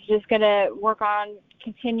you're just gonna work on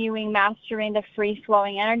continuing mastering the free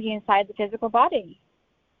flowing energy inside the physical body.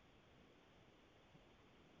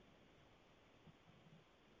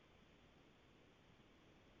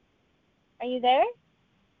 Are you there?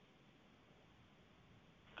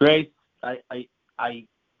 Grace,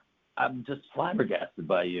 I'm just flabbergasted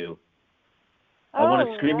by you. I want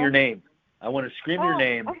to scream your name. I want to scream your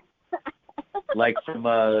name, like from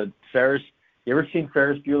Ferris. You ever seen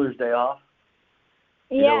Ferris Bueller's Day Off?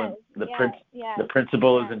 Yes. The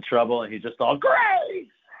principal is in trouble, and he's just all Grace.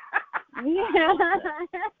 Yeah.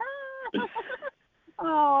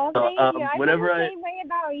 Oh, thank you. I feel the same way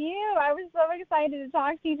about you. I was so excited to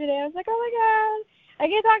talk to you today. I was like, oh my God, I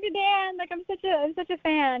get to talk to Dan. Like I'm such a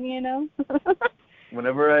fan,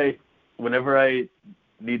 Whenever I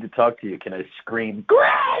need to talk to you, can I scream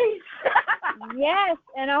Grace? Yes,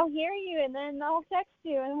 and I'll hear you, and then I'll text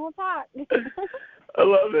you, and we'll talk. I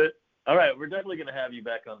love it. All right, we're definitely going to have you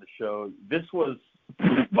back on the show. This was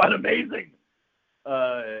an amazing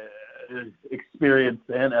experience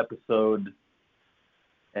and episode.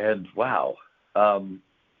 And wow, I'm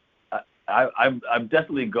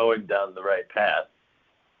definitely going down the right path.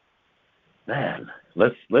 Man,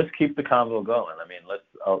 let's keep the convo going. I mean, let's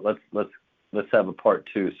have a part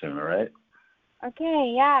 2 soon. All right?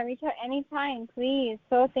 Okay, yeah, reach out anytime, please.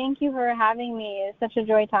 So thank you for having me. It's such a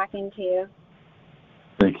joy talking to you.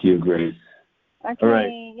 Thank you, Grace. Okay, all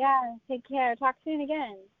right. Yeah, take care. Talk soon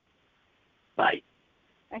again. Bye.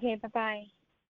 Okay, bye-bye.